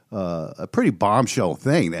pretty bombshell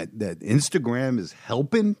thing that Instagram is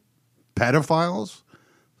helping pedophiles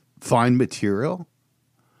find material.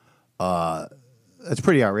 That's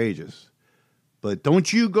pretty outrageous. But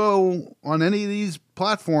don't you go on any of these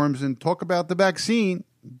platforms and talk about the vaccine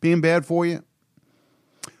being bad for you.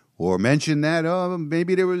 Or mention that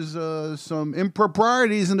maybe there was some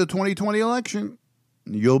improprieties in the 2020 election.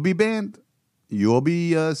 You'll be banned. You'll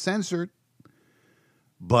be censored.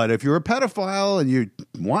 But if you're a pedophile and you're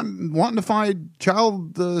wanting to find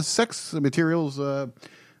child sex materials, we're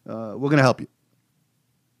going to help you.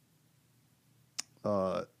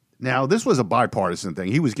 Now, this was a bipartisan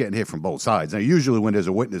thing. He was getting hit from both sides. Now, usually when there's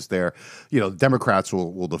a witness there, the Democrats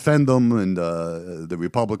will defend them and the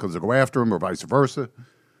Republicans will go after him or vice versa.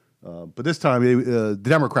 But this time, the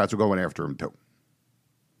Democrats are going after him, too.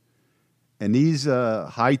 And these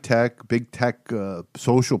high-tech, big-tech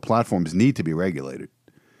social platforms need to be regulated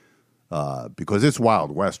because it's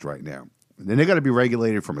Wild West right now. And then they got to be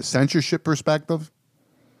regulated from a censorship perspective,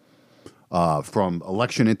 from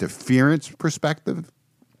election interference perspective,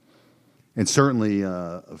 and certainly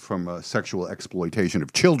from a sexual exploitation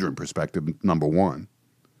of children perspective, number one.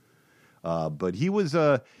 But he was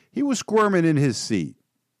squirming in his seat.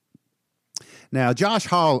 Now,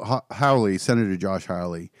 Senator Josh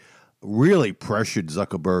Hawley, really pressured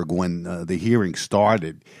Zuckerberg when the hearing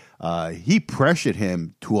started. He pressured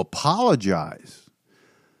him to apologize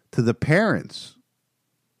to the parents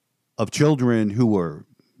of children who were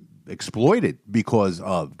exploited because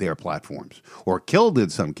of their platforms or killed in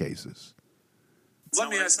some cases. Let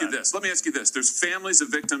me ask you this. There's families of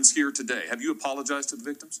victims here today. Have you apologized to the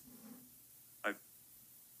victims?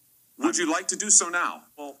 Would you like to do so now?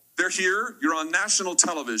 Well, they're here. You're on national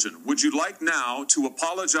television. Would you like now to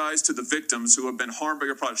apologize to the victims who have been harmed by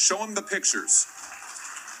your product? Show them the pictures.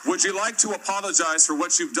 Would you like to apologize for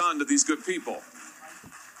what you've done to these good people? I'm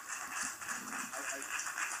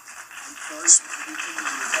sorry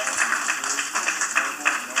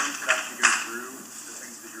to go through the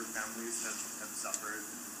things that your families have suffered.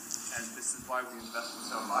 And this is why we invested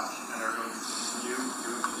so much and are going to continue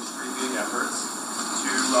doing industry-leading efforts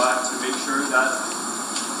to make sure that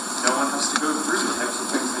no one has to go through the types of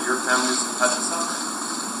things that your families have had to suffer.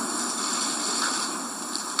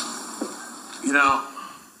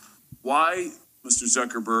 Why, Mr.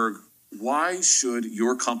 Zuckerberg, why should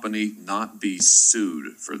your company not be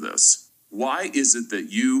sued for this? Why is it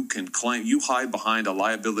that you can claim, you hide behind a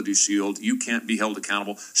liability shield, you can't be held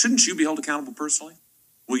accountable? Shouldn't you be held accountable personally?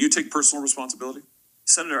 Will you take personal responsibility?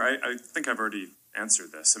 Senator, I think I've already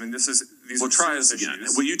answered this. I mean, these well, are try this again.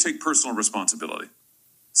 Issues. Will you take personal responsibility?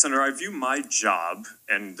 Senator, I view my job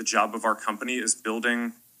and the job of our company as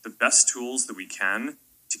building the best tools that we can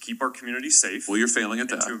to keep our community safe. Well, you're failing at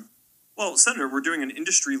that. Well, Senator, we're doing an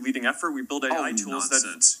industry-leading effort. We build AI tools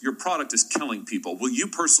nonsense. Your product is killing people. Will you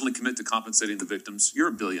personally commit to compensating the victims? You're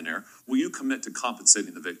a billionaire. Will you commit to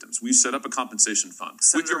compensating the victims? Will you set up a compensation fund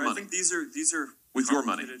Senator, with your money? I think these are with your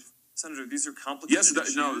money. Senator, these are complicated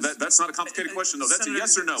issues. That's not a complicated question, though. That's Senator, a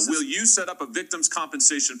yes or no. Will you set up a victims'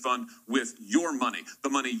 compensation fund with your money, the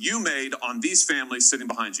money you made on these families sitting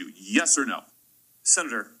behind you? Yes or no?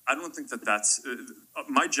 Senator, I don't think that's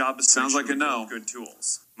my job is to sounds like a no. Good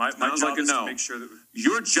tools. My Sounds job like a is no. to make sure that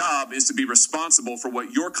Your job is to be responsible for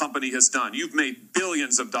what your company has done. You've made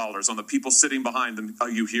billions of dollars on the people sitting behind them,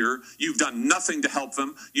 you here. You've done nothing to help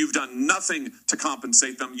them. You've done nothing to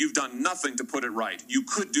compensate them. You've done nothing to put it right. You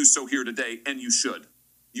could do so here today, and you should.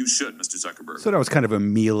 You should, Mr. Zuckerberg. So that was kind of a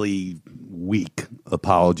mealy, weak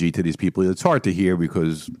apology to these people. It's hard to hear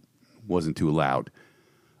because it wasn't too loud.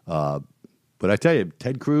 But I tell you,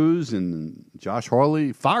 Ted Cruz and Josh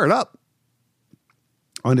Hawley fired up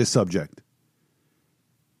on this subject.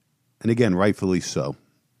 And again, rightfully so.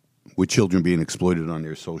 With children being exploited on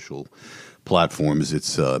their social platforms,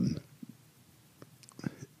 it's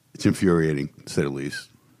infuriating, to say the least.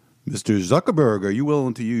 Mr. Zuckerberg, are you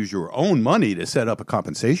willing to use your own money to set up a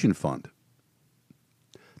compensation fund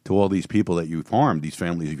to all these people that you've harmed, these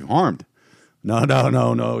families you've harmed? No. He doesn't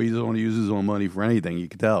want to use his own money for anything. You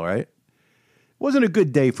can tell, right? It wasn't a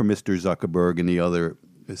good day for Mr. Zuckerberg and the other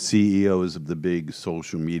CEOs of the big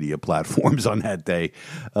social media platforms on that day.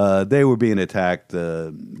 They were being attacked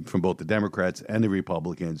from both the Democrats and the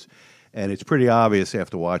Republicans. And it's pretty obvious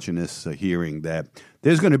after watching this hearing that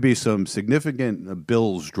there's going to be some significant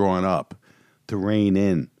bills drawn up to rein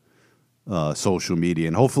in social media.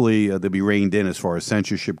 And hopefully they'll be reined in as far as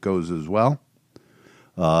censorship goes as well.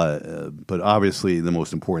 But obviously the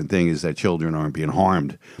most important thing is that children aren't being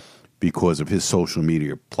harmed because of his social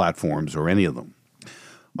media platforms or any of them.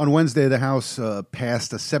 On Wednesday, the House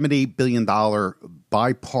passed a $78 billion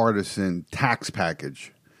bipartisan tax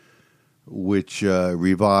package, which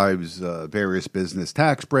revives various business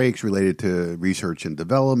tax breaks related to research and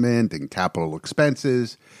development and capital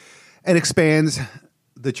expenses, and expands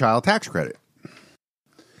the child tax credit.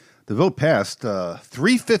 The vote passed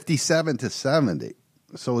 357 to 70,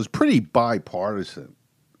 so it was pretty bipartisan.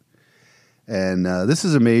 And this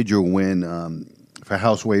is a major win for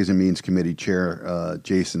House Ways and Means Committee Chair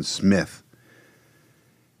Jason Smith.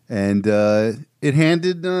 And it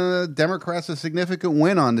handed Democrats a significant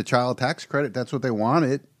win on the child tax credit. That's what they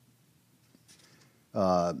wanted.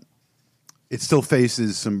 It still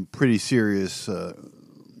faces some pretty serious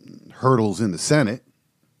hurdles in the Senate.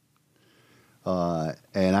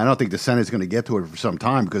 And I don't think the Senate's going to get to it for some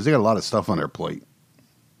time because they got a lot of stuff on their plate.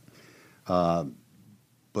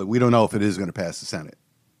 But we don't know if it is going to pass the Senate.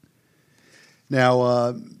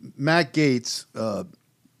 Now, Matt Gaetz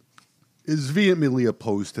is vehemently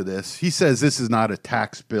opposed to this. He says this is not a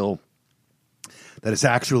tax bill, that it's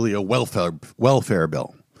actually a welfare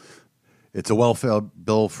bill. It's a welfare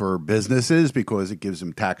bill for businesses because it gives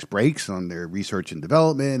them tax breaks on their research and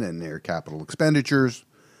development and their capital expenditures.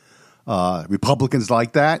 Republicans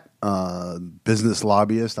like that. Business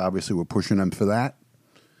lobbyists, obviously, were pushing them for that.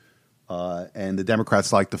 And the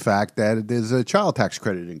Democrats like the fact that there's a child tax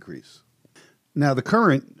credit increase. Now, the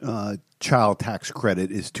current child tax credit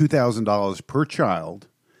is $2,000 per child,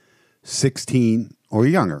 16 or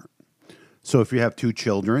younger. So if you have two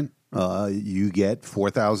children, you get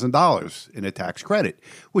 $4,000 in a tax credit,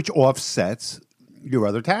 which offsets your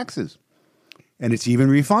other taxes. And it's even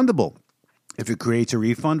refundable. If it creates a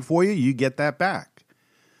refund for you, you get that back.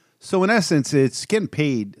 So in essence, it's getting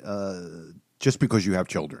paid just because you have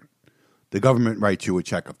children. The government writes you a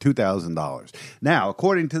check of $2,000. Now,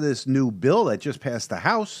 according to this new bill that just passed the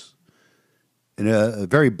House, in a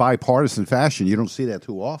very bipartisan fashion, you don't see that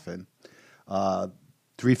too often,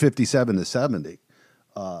 357 to 70,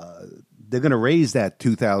 they're going to raise that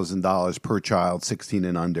 $2,000 per child, 16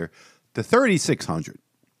 and under, to $3,600.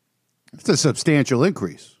 It's a substantial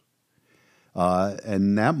increase.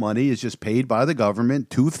 And that money is just paid by the government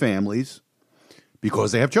to families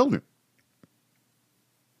because they have children.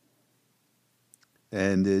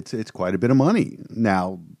 And it's quite a bit of money.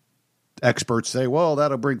 Now, experts say, well,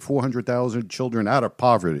 that'll bring 400,000 children out of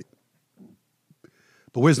poverty.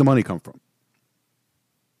 But where's the money come from?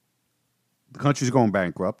 The country's going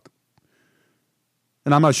bankrupt.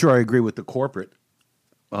 And I'm not sure I agree with the corporate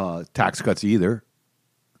tax cuts either.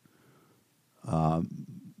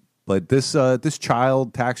 But this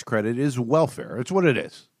child tax credit is welfare. It's what it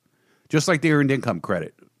is. Just like the earned income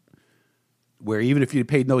credit, where even if you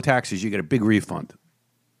paid no taxes, you get a big refund.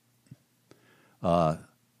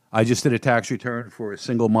 I just did a tax return for a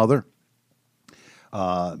single mother.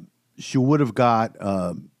 She would have got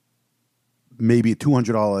maybe a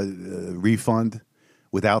 $200 refund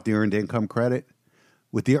without the earned income credit.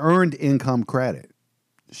 With the earned income credit,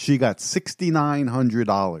 she got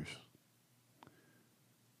 $6,900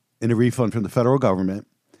 in a refund from the federal government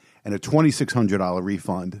and a $2,600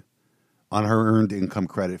 refund on her earned income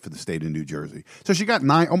credit for the state of New Jersey. So she got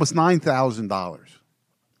almost $9,000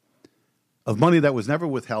 of money that was never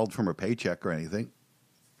withheld from her paycheck or anything,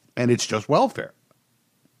 and it's just welfare.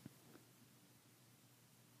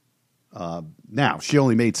 Now, she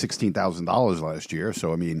only made $16,000 last year,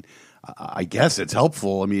 so, I mean, I guess it's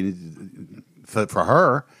helpful, I mean, for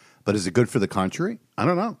her, but is it good for the country? I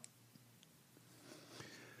don't know.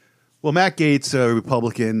 Well, Matt Gaetz, a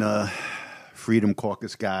Republican Freedom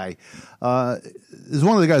Caucus guy, is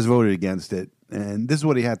one of the guys who voted against it, and this is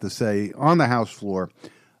what he had to say on the House floor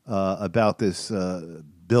about this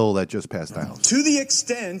bill that just passed the House. To the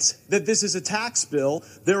extent that this is a tax bill,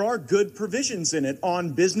 there are good provisions in it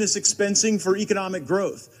on business expensing for economic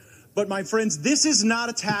growth. But my friends, this is not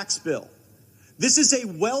a tax bill. This is a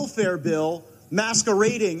welfare bill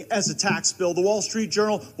masquerading as a tax bill. The Wall Street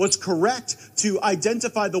Journal was correct to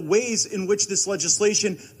identify the ways in which this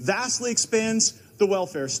legislation vastly expands the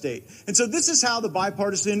welfare state. And so this is how the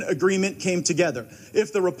bipartisan agreement came together.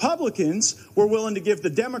 If the Republicans were willing to give the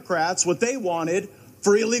Democrats what they wanted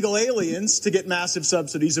for illegal aliens to get massive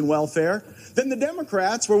subsidies in welfare, then the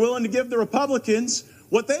Democrats were willing to give the Republicans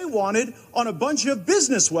what they wanted on a bunch of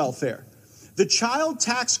business welfare. The child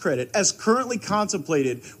tax credit, as currently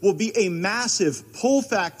contemplated, will be a massive pull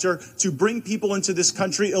factor to bring people into this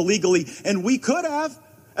country illegally. And we could have,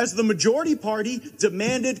 as the majority party,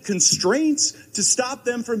 demanded constraints to stop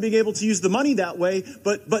them from being able to use the money that way.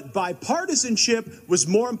 But bipartisanship was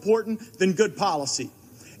more important than good policy.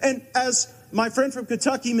 And as my friend from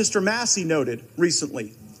Kentucky, Mr. Massey, noted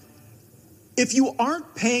recently, if you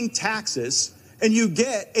aren't paying taxes and you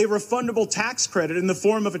get a refundable tax credit in the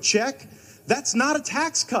form of a check, that's not a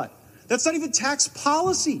tax cut. That's not even tax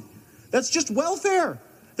policy. That's just welfare.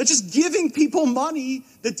 That's just giving people money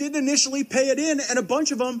that didn't initially pay it in, and a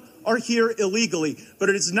bunch of them are here illegally. But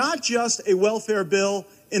it is not just a welfare bill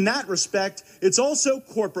in that respect. It's also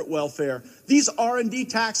corporate welfare. These R&D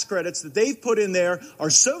tax credits that they've put in there are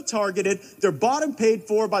so targeted, they're bought and paid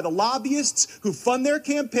for by the lobbyists who fund their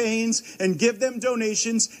campaigns and give them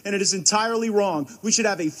donations, and it is entirely wrong. We should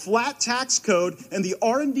have a flat tax code, and the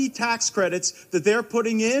R&D tax credits that they're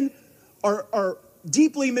putting in are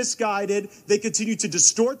deeply misguided. They continue to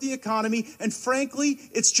distort the economy. And frankly,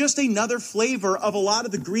 it's just another flavor of a lot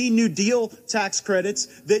of the Green New Deal tax credits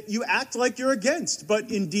that you act like you're against.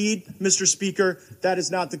 But indeed, Mr. Speaker, that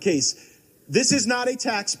is not the case. This is not a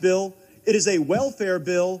tax bill. It is a welfare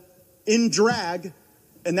bill in drag,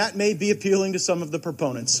 and that may be appealing to some of the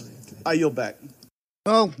proponents. I yield back.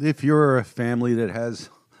 Well, if you're a family that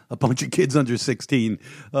has a bunch of kids under 16,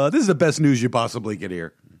 this is the best news you possibly could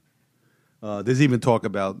hear. There's even talk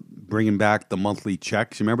about bringing back the monthly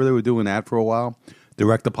checks. You remember they were doing that for a while?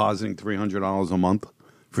 Direct depositing $300 a month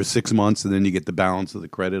for 6 months, and then you get the balance of the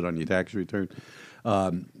credit on your tax return.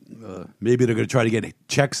 Maybe they're going to try to get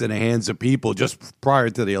checks in the hands of people just prior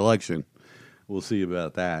to the election. We'll see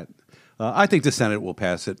about that. I think the Senate will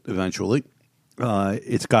pass it eventually.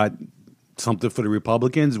 It's got something for the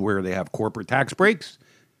Republicans where they have corporate tax breaks.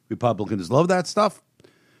 Republicans love that stuff.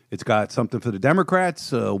 It's got something for the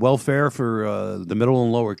Democrats, welfare for the middle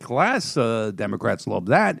and lower class. Democrats love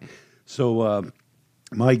that. So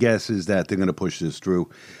my guess is that they're going to push this through,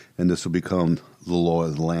 and this will become the law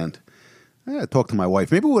of the land. I talked to my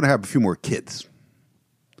wife. Maybe we're going to have a few more kids.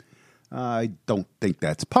 I don't think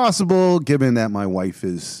that's possible, given that my wife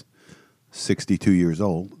is 62 years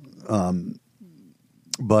old.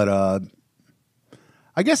 But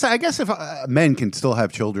I guess if men can still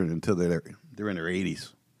have children until they're in their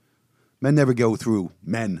 80s. Men never go through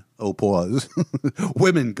menopause.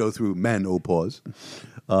 Women go through menopause.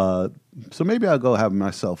 So maybe I'll go have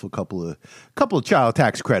myself a couple of child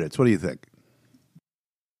tax credits. What do you think?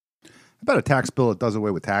 How about a tax bill that does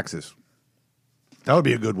away with taxes? That would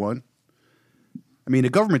be a good one. I mean,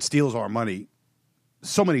 the government steals our money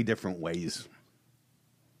so many different ways.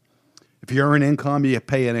 If you earn income, you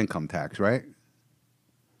pay an income tax, right?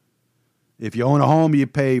 If you own a home, you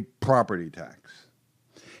pay property tax.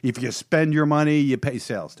 If you spend your money, you pay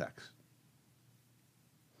sales tax.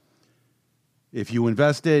 If you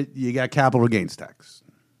invest it, you got capital gains tax.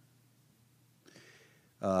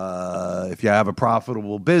 If you have a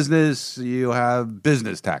profitable business, you have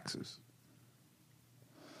business taxes.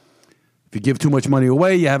 If you give too much money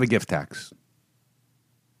away, you have a gift tax.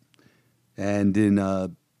 And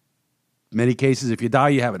in many cases, if you die,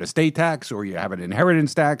 you have an estate tax or you have an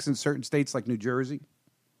inheritance tax in certain states like New Jersey.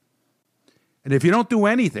 And if you don't do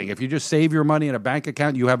anything, if you just save your money in a bank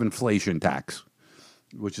account, you have inflation tax,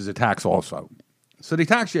 which is a tax also. So they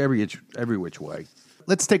tax you every which way.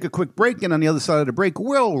 Let's take a quick break, and on the other side of the break,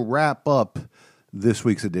 we'll wrap up this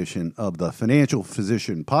week's edition of the Financial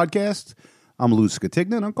Physician Podcast. I'm Lou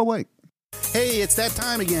Scatigna, and Uncle Wake. Hey, it's that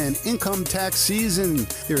time again, income tax season.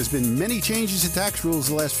 There has been many changes to tax rules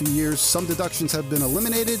the last few years. Some deductions have been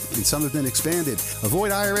eliminated and some have been expanded.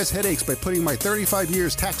 Avoid IRS headaches by putting my 35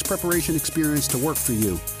 years tax preparation experience to work for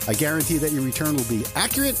you. I guarantee that your return will be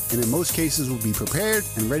accurate and in most cases will be prepared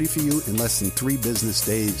and ready for you in less than 3 business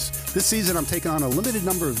days. This season, I'm taking on a limited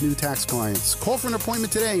number of new tax clients. Call for an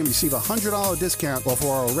appointment today and receive a $100 discount off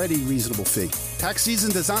our already reasonable fee. Tax season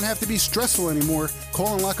does not have to be stressful anymore.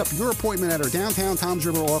 Call and lock up your appointment at our downtown Toms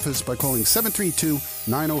River office by calling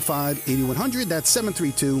 732-905-8100. That's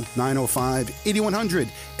 732-905-8100.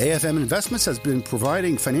 AFM Investments has been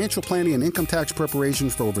providing financial planning and income tax preparation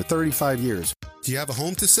for over 35 years. Do you have a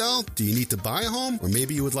home to sell? Do you need to buy a home? Or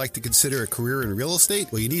maybe you would like to consider a career in real estate?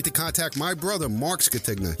 Well, you need to contact my brother, Mark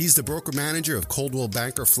Skatigna. He's the broker manager of Coldwell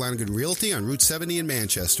Banker Flanagan Realty on Route 70 in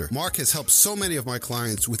Manchester. Mark has helped so many of my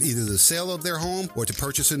clients with either the sale of their home or to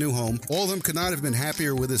purchase a new home. All of them could not have been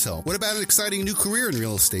happier with his help. What about an exciting new career in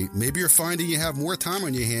real estate? Maybe you're finding you have more time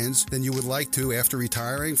on your hands than you would like to after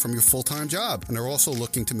retiring from your full-time job and are also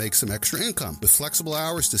looking to make some extra income. With flexible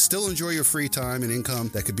hours to still enjoy your free time and income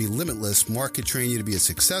that could be limitless, Mark could train you to be as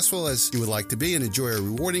successful as you would like to be and enjoy a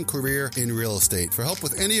rewarding career in real estate. For help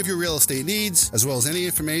with any of your real estate needs, as well as any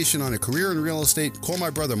information on a career in real estate, call my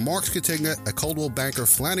brother Mark Skatigna at Coldwell Banker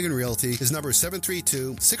Flanagan Realty. His number is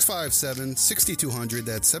 732-657-6200.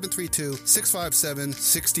 That's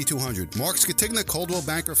 732-657-6200. Mark Skatigna, Coldwell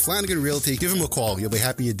Banker Flanagan Realty. Give him a call. You'll be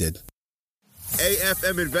happy you did.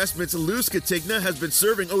 AFM Investments' Lou Skatigna has been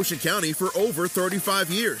serving Ocean County for over 35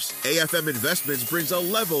 years. AFM Investments brings a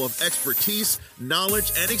level of expertise,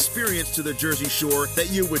 knowledge, and experience to the Jersey Shore that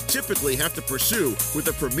you would typically have to pursue with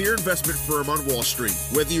a premier investment firm on Wall Street.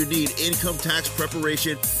 Whether you need income tax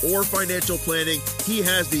preparation or financial planning, he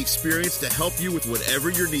has the experience to help you with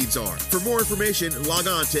whatever your needs are. For more information, log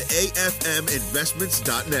on to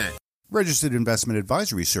afminvestments.net. Registered investment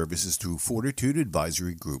advisory services through Fortitude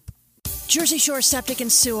Advisory Group. Jersey Shore Septic and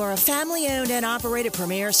Sewer, a family-owned and operated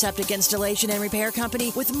premier septic installation and repair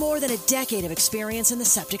company with more than a decade of experience in the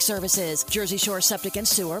septic services. Jersey Shore Septic and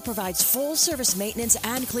Sewer provides full-service maintenance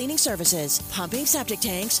and cleaning services, pumping septic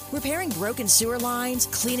tanks, repairing broken sewer lines,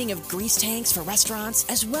 cleaning of grease tanks for restaurants,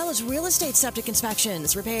 as well as real estate septic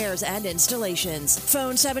inspections, repairs, and installations.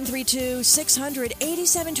 Phone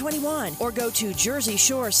 732-600-8721 or go to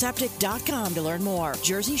jerseyshoreseptic.com to learn more.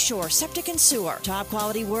 Jersey Shore Septic and Sewer, top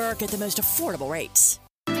quality work at the most affordable rates.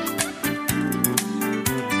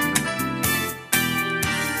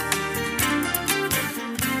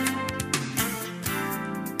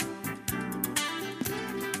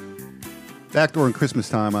 Back during Christmas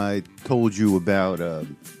time, I told you about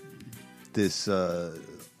this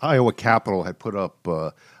Iowa Capitol had put up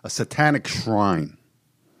a satanic shrine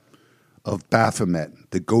of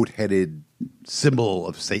Baphomet, the goat-headed symbol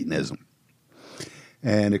of Satanism.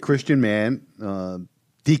 And a Christian man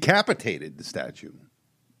decapitated the statue.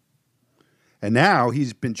 And now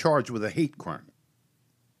he's been charged with a hate crime.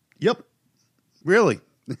 Yep. Really.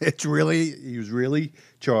 He was really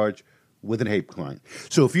charged with a hate crime.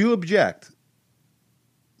 So if you object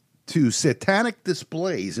to satanic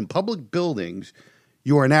displays in public buildings,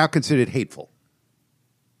 you are now considered hateful.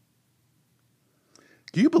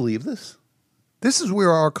 Do you believe this? This is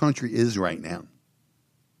where our country is right now.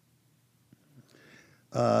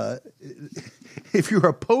 If you're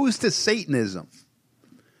opposed to Satanism,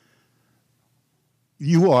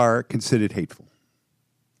 you are considered hateful.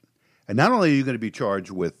 And not only are you going to be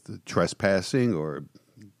charged with trespassing or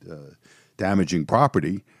damaging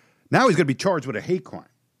property, now he's going to be charged with a hate crime.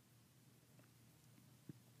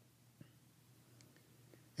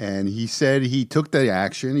 And he said he took the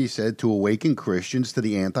action, he said, to awaken Christians to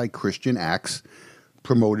the anti-Christian acts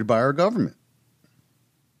promoted by our government.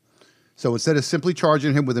 So instead of simply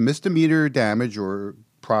charging him with a misdemeanor damage or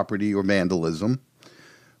property or vandalism,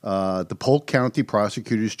 the Polk County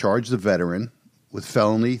prosecutors charged the veteran with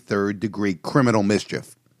felony third-degree criminal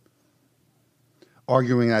mischief,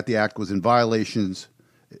 arguing that the act was in violation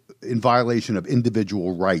of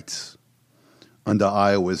individual rights under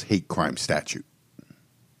Iowa's hate crime statute.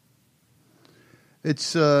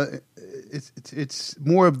 It's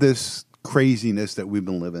more of this craziness that we've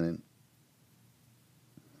been living in.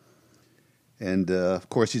 And, of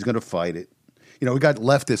course, he's going to fight it. You know, we got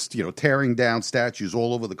leftists, tearing down statues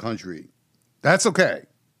all over the country. That's okay.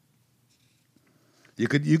 You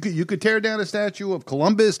could tear down a statue of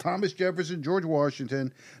Columbus, Thomas Jefferson, George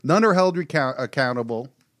Washington. None are held accountable.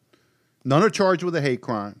 None are charged with a hate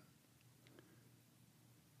crime.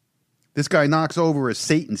 This guy knocks over a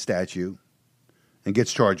Satan statue and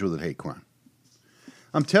gets charged with a hate crime.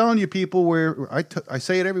 I'm telling you, people, I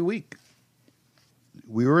say it every week.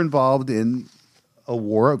 We were involved in a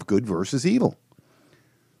war of good versus evil.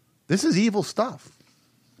 This is evil stuff.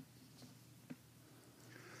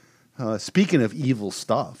 Speaking of evil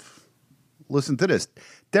stuff, listen to this.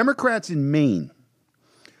 Democrats in Maine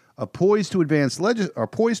are poised to advance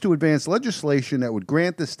legislation that would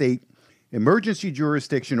grant the state emergency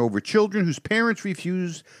jurisdiction over children whose parents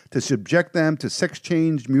refuse to subject them to sex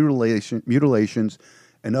change mutilations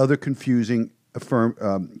and other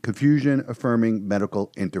confusion-affirming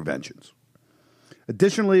medical interventions.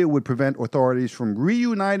 Additionally, it would prevent authorities from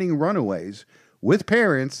reuniting runaways with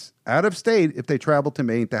parents out of state if they travel to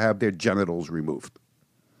Maine to have their genitals removed.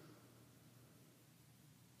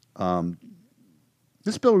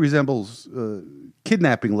 This bill resembles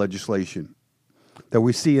kidnapping legislation that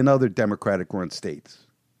we see in other Democratic-run states.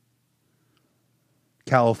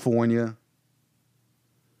 California.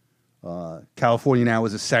 California now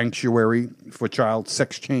is a sanctuary for child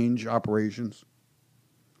sex change operations.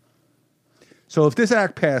 So if this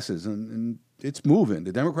act passes, and it's moving,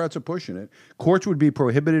 the Democrats are pushing it, courts would be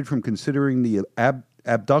prohibited from considering the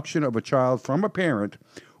abduction of a child from a parent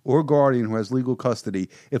or guardian who has legal custody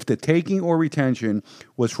if the taking or retention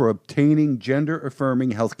was for obtaining gender-affirming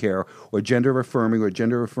health care or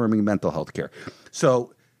gender-affirming mental health care.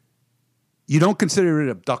 So you don't consider it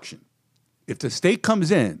abduction. If the state comes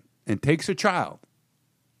in and takes a child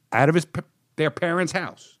out of their parents'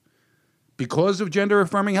 house because of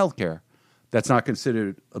gender-affirming health care, that's not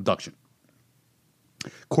considered abduction.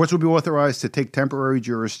 Courts will be authorized to take temporary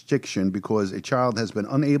jurisdiction because a child has been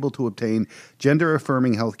unable to obtain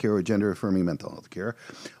gender-affirming health care or gender-affirming mental health care.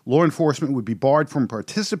 Law enforcement would be barred from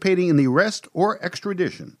participating in the arrest or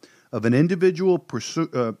extradition of an individual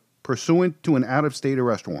pursuant to an out-of-state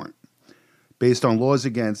arrest warrant based on laws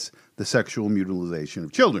against the sexual mutilation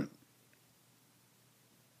of children.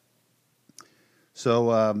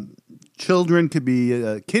 So children could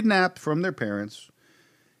be kidnapped from their parents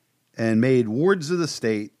and made wards of the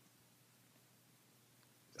state,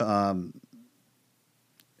 and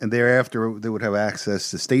thereafter they would have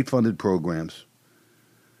access to state-funded programs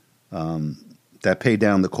that pay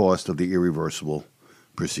down the cost of the irreversible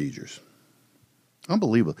procedures.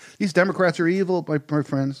 Unbelievable. These Democrats are evil, my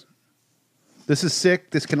friends. This is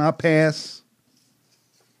sick. This cannot pass.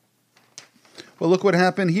 Well, look what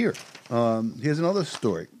happened here. Here's another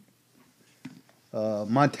story.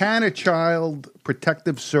 Montana Child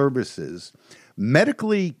Protective Services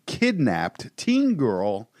medically kidnapped teen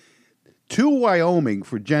girl to Wyoming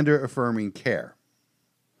for gender-affirming care.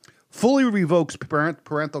 Fully revokes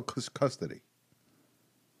parental custody.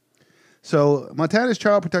 So Montana's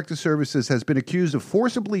Child Protective Services has been accused of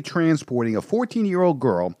forcibly transporting a 14-year-old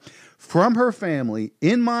girl from her family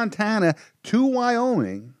in Montana to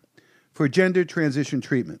Wyoming for gender transition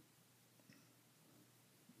treatment,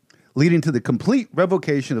 leading to the complete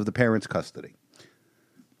revocation of the parents' custody.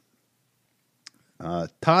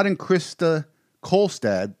 Todd and Krista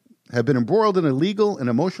Kolstad have been embroiled in a legal and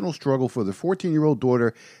emotional struggle for their 14-year-old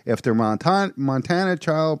daughter after Montana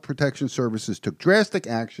Child Protection Services took drastic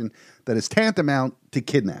action that is tantamount to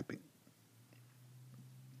kidnapping.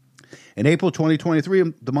 In April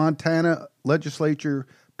 2023, the Montana legislature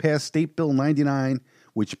passed State Bill 99,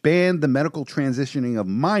 which banned the medical transitioning of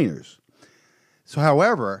minors. So,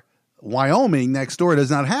 however, Wyoming next door does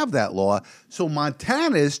not have that law. So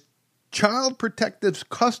Montana's Child Protective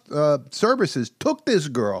Services took this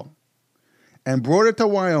girl and brought her to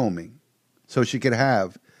Wyoming so she could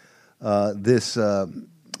have this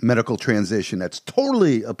medical transition that's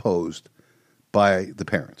totally opposed by the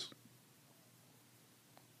parents.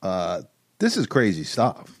 This is crazy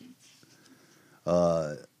stuff.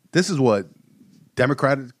 This is what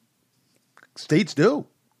Democratic states do.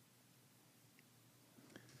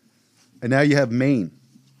 And now you have Maine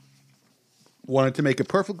wanted to make it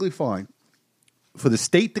perfectly fine for the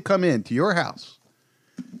state to come into your house,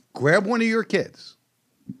 grab one of your kids,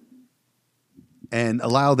 and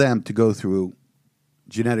allow them to go through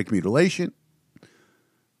genetic mutilation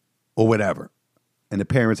or whatever. And the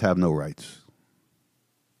parents have no rights.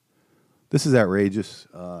 This is outrageous.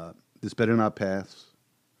 This better not pass.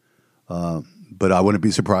 But I wouldn't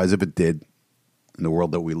be surprised if it did in the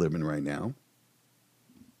world that we live in right now.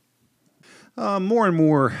 More and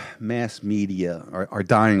more mass media are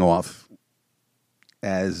dying off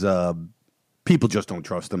as people just don't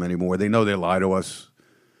trust them anymore. They know they lie to us.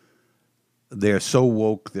 They're so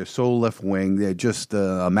woke. They're so left-wing. They're just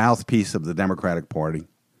a mouthpiece of the Democratic Party.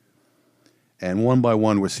 And one by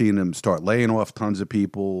one, we're seeing them start laying off tons of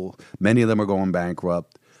people. Many of them are going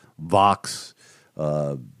bankrupt. Vox,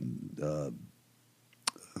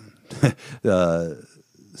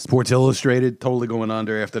 Sports Illustrated totally going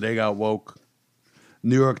under after they got woke.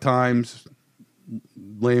 New York Times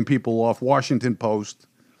laying people off. Washington Post,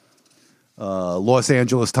 Los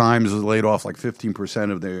Angeles Times has laid off like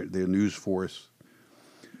 15% of their news force.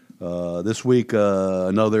 This week,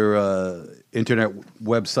 another internet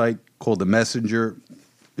website called The Messenger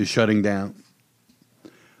is shutting down,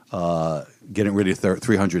 getting rid of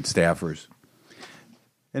 300 staffers.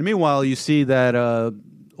 And meanwhile, you see that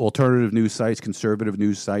alternative news sites, conservative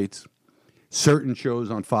news sites, certain shows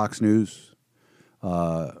on Fox News,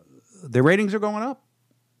 their ratings are going up.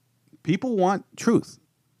 People want truth.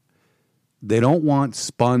 They don't want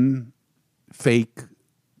spun, fake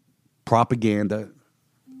propaganda.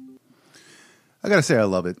 I got to say, I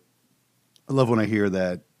love it. I love when I hear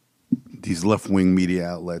that these left-wing media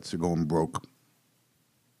outlets are going broke.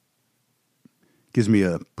 Gives me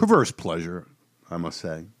a perverse pleasure, I must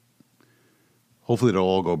say. Hopefully they'll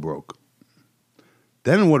all go broke.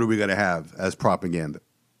 Then what are we going to have as propaganda?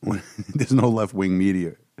 There's no left-wing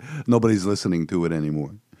media. Nobody's listening to it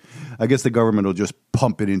anymore. I guess the government will just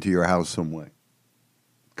pump it into your house some way.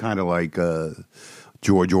 Kind of like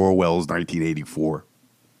George Orwell's 1984.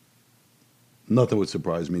 Nothing would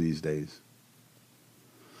surprise me these days.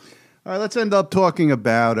 All right, let's end up talking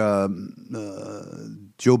about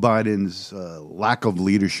Joe Biden's lack of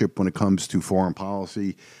leadership when it comes to foreign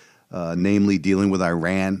policy, namely dealing with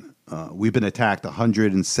Iran. We've been attacked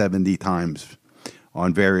 170 times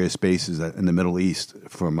on various bases in the Middle East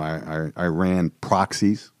from our Iran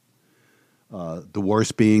proxies. The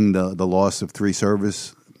worst being the loss of 3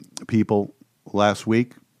 service people last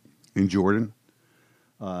week in Jordan.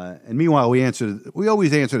 And meanwhile, we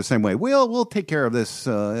always answer the same way. We'll take care of this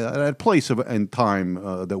at a place and time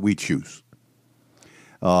that we choose.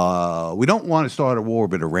 We don't want to start a war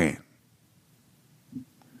with Iran.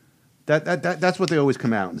 That's what they always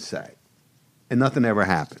come out and say, and nothing ever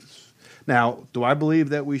happens. Now, do I believe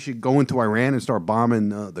that we should go into Iran and start bombing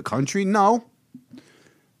the country? No.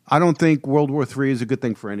 I don't think World War III is a good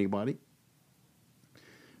thing for anybody.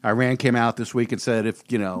 Iran came out this week and said if,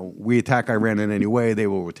 we attack Iran in any way, they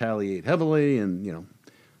will retaliate heavily, and,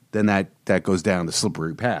 then that goes down the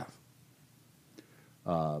slippery path.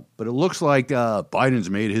 But it looks like Biden's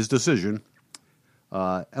made his decision,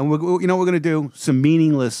 and we're going to do some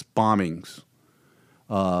meaningless bombings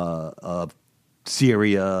of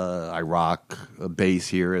Syria, Iraq, a base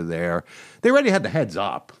here or there. They already had the heads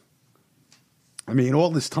up. I mean, all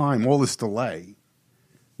this time, all this delay.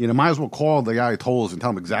 Might as well call the guy who told us and tell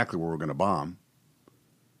him exactly where we're going to bomb.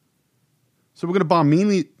 So we're going to bomb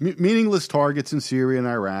meaningless targets in Syria and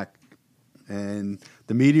Iraq. And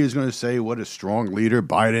the media is going to say what a strong leader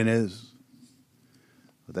Biden is,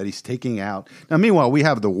 that he's taking out. Now, meanwhile, we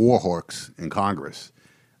have the war hawks in Congress.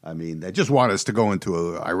 I mean, they just want us to go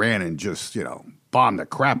into Iran and just, bomb the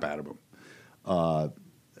crap out of them,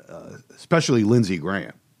 especially Lindsey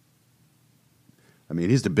Graham. I mean,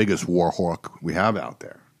 he's the biggest war hawk we have out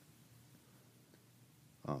there.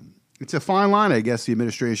 It's a fine line, I guess, the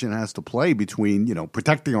administration has to play between,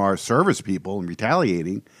 protecting our service people and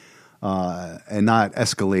retaliating and not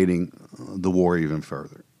escalating the war even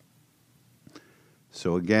further.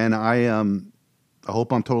 So, again, I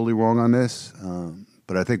hope I'm totally wrong on this,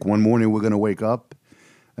 but I think one morning we're going to wake up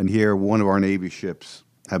and hear one of our Navy ships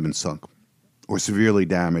have been sunk or severely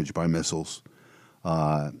damaged by missiles.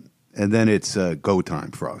 And then it's go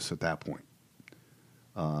time for us at that point.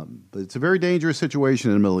 But it's a very dangerous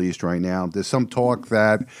situation in the Middle East right now. There's some talk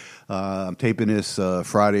that, I'm taping this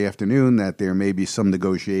Friday afternoon, that there may be some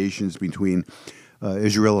negotiations between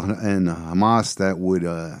Israel and Hamas that would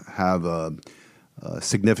have a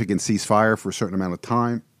significant ceasefire for a certain amount of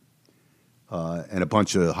time. And a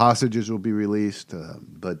bunch of hostages will be released.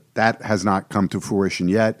 But that has not come to fruition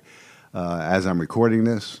yet as I'm recording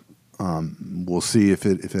this. We'll see if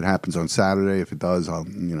it happens on Saturday. If it does,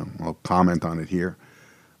 I'll comment on it here.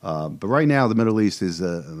 But right now, the Middle East is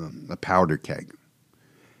a powder keg,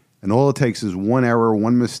 and all it takes is one error,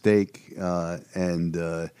 one mistake, and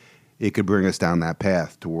it could bring us down that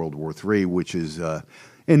path to World War III, which is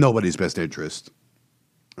in nobody's best interest.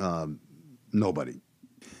 Nobody.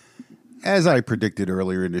 As I predicted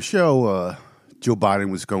earlier in the show, Joe Biden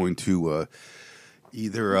was going to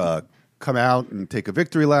either come out and take a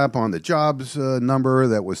victory lap on the jobs number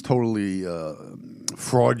that was totally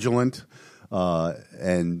fraudulent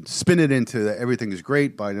and spin it into everything is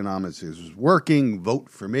great, Bidenomics is working, vote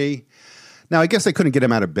for me. Now, I guess I couldn't get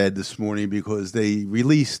him out of bed this morning because they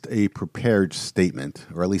released a prepared statement,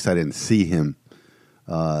 or at least I didn't see him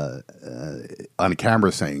on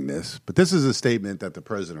camera saying this. But this is a statement that the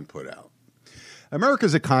president put out.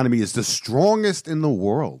 America's economy is the strongest in the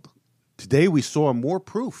world. Today, we saw more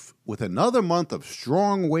proof with another month of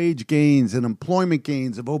strong wage gains and employment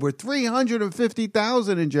gains of over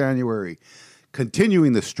 350,000 in January,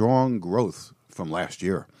 continuing the strong growth from last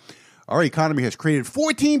year. Our economy has created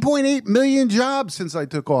 14.8 million jobs since I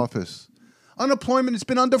took office. Unemployment has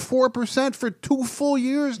been under 4% for 2 full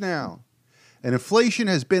years now. And inflation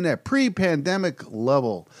has been at pre-pandemic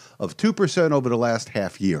level of 2% over the last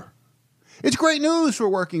half year. It's great news for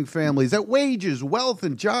working families that wages, wealth,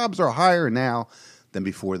 and jobs are higher now than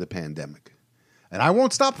before the pandemic. And I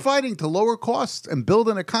won't stop fighting to lower costs and build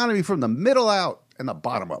an economy from the middle out and the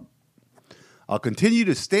bottom up. I'll continue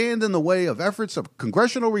to stand in the way of efforts of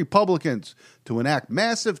congressional Republicans to enact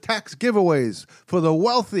massive tax giveaways for the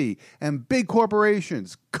wealthy and big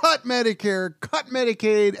corporations, cut Medicare, cut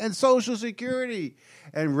Medicaid, and Social Security,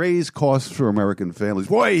 and raise costs for American families.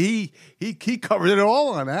 Boy, he covered it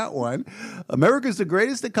all on that one. America's the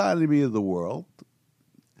greatest economy in the world.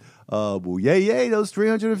 Yay, those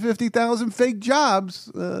 350,000 fake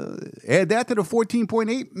jobs. Add that to the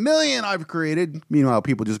 14.8 million I've created. Meanwhile,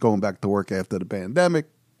 people just going back to work after the pandemic.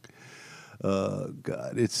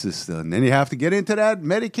 God, it's just, and then you have to get into that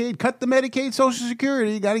Medicaid, cut the Medicaid, Social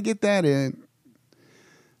Security. You got to get that in.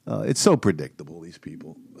 It's so predictable, these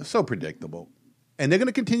people. So predictable. And they're going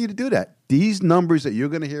to continue to do that. These numbers that you're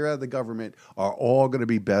going to hear out of the government are all going to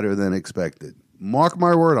be better than expected. Mark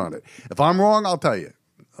my word on it. If I'm wrong, I'll tell you.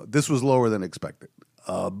 This was lower than expected.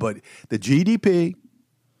 But the GDP,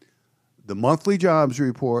 the monthly jobs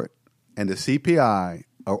report, and the CPI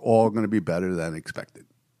are all going to be better than expected.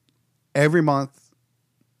 Every month,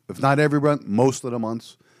 if not every month, most of the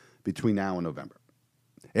months between now and November.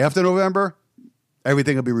 After November,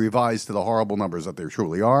 everything will be revised to the horrible numbers that they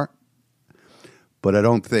truly are. But I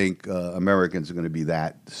don't think Americans are going to be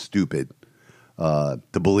that stupid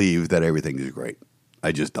to believe that everything is great.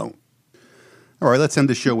 I just don't. All right, let's end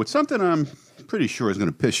the show with something I'm pretty sure is going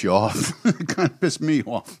to piss you off. It kind of pissed me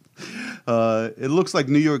off. It looks like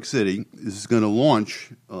New York City is going to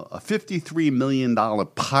launch a $53 million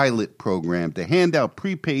pilot program to hand out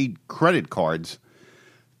prepaid credit cards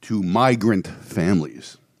to migrant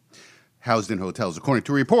families housed in hotels. According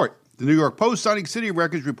to a report, the New York Post citing City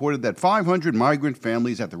Records reported that 500 migrant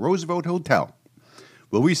families at the Roosevelt Hotel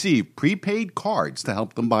will receive prepaid cards to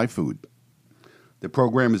help them buy food. The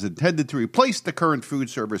program is intended to replace the current food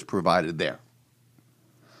service provided there.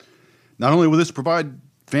 Not only will this provide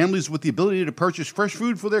families with the ability to purchase fresh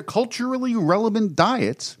food for their culturally relevant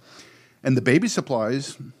diets and the baby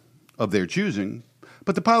supplies of their choosing,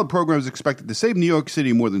 but the pilot program is expected to save New York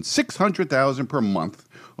City more than $600,000 per month,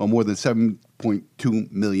 or more than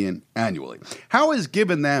 $7.2 million annually. How is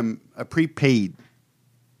giving them a prepaid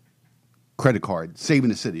credit card saving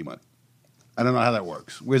the city money? I don't know how that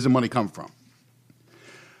works. Where's the money come from?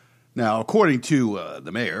 Now, according to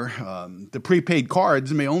the mayor, the prepaid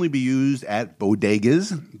cards may only be used at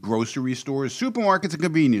bodegas, grocery stores, supermarkets, and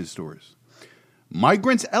convenience stores.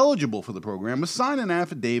 Migrants eligible for the program must sign an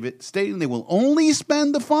affidavit stating they will only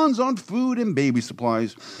spend the funds on food and baby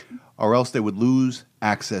supplies, or else they would lose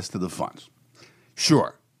access to the funds.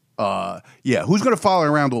 Sure. Who's going to follow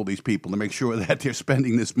around all these people to make sure that they're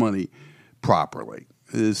spending this money properly?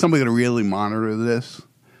 Is somebody going to really monitor this?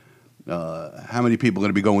 How many people are going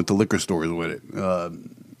to be going to liquor stores with it?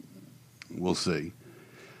 We'll see.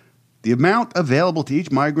 The amount available to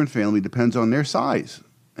each migrant family depends on their size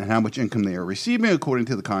and how much income they are receiving, according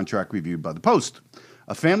to the contract reviewed by the Post.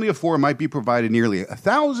 A family of 4 might be provided nearly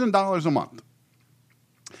 $1,000 a month.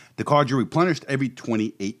 The cards are replenished every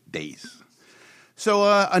 28 days.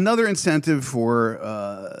 So another incentive for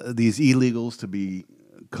these illegals to be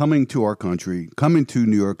coming to our country, coming to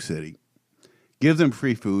New York City. Give them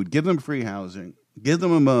free food, give them free housing, give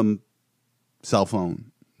them a cell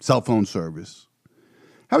phone service.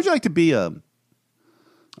 How would you like to be a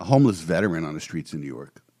homeless veteran on the streets in New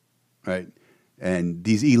York, right? And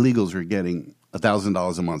these illegals are getting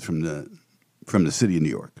 $1,000 a month from the city of New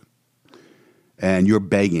York, and you're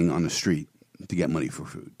begging on the street to get money for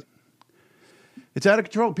food. It's out of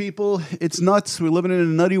control, people. It's nuts. We're living in a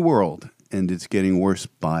nutty world, and it's getting worse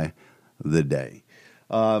by the day.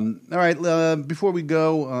 All right, before we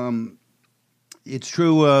go, it's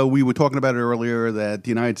true, we were talking about it earlier, that the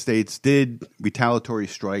United States did retaliatory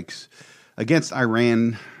strikes against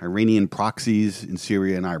Iranian proxies in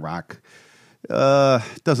Syria and Iraq.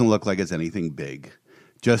 Doesn't look like it's anything big.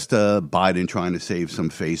 Just Biden trying to save some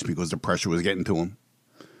face because the pressure was getting to him.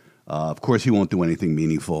 Of course, he won't do anything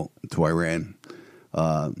meaningful to Iran.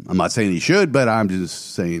 I'm not saying he should, but I'm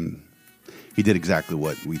just saying he did exactly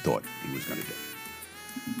what we thought he was going to do.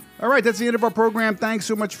 All right, that's the end of our program. Thanks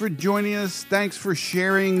so much for joining us. Thanks for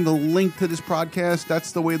sharing the link to this podcast.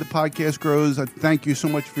 That's the way the podcast grows. I thank you so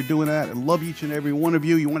much for doing that. I love each and every one of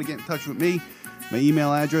you. You want to get in touch with me? My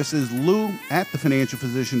email address is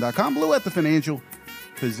lou@thefinancialphysician.com,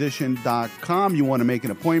 lou@thefinancialphysician.com. You want to make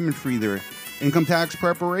an appointment for either income tax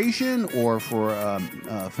preparation or for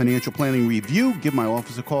financial planning review, give my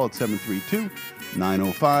office a call at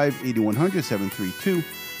 732-905-8100,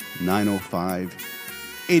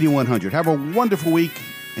 732-905-8100. Have a wonderful week,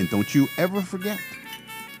 and don't you ever forget,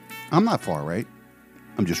 I'm not far right.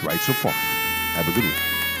 I'm just right so far. Have a good week.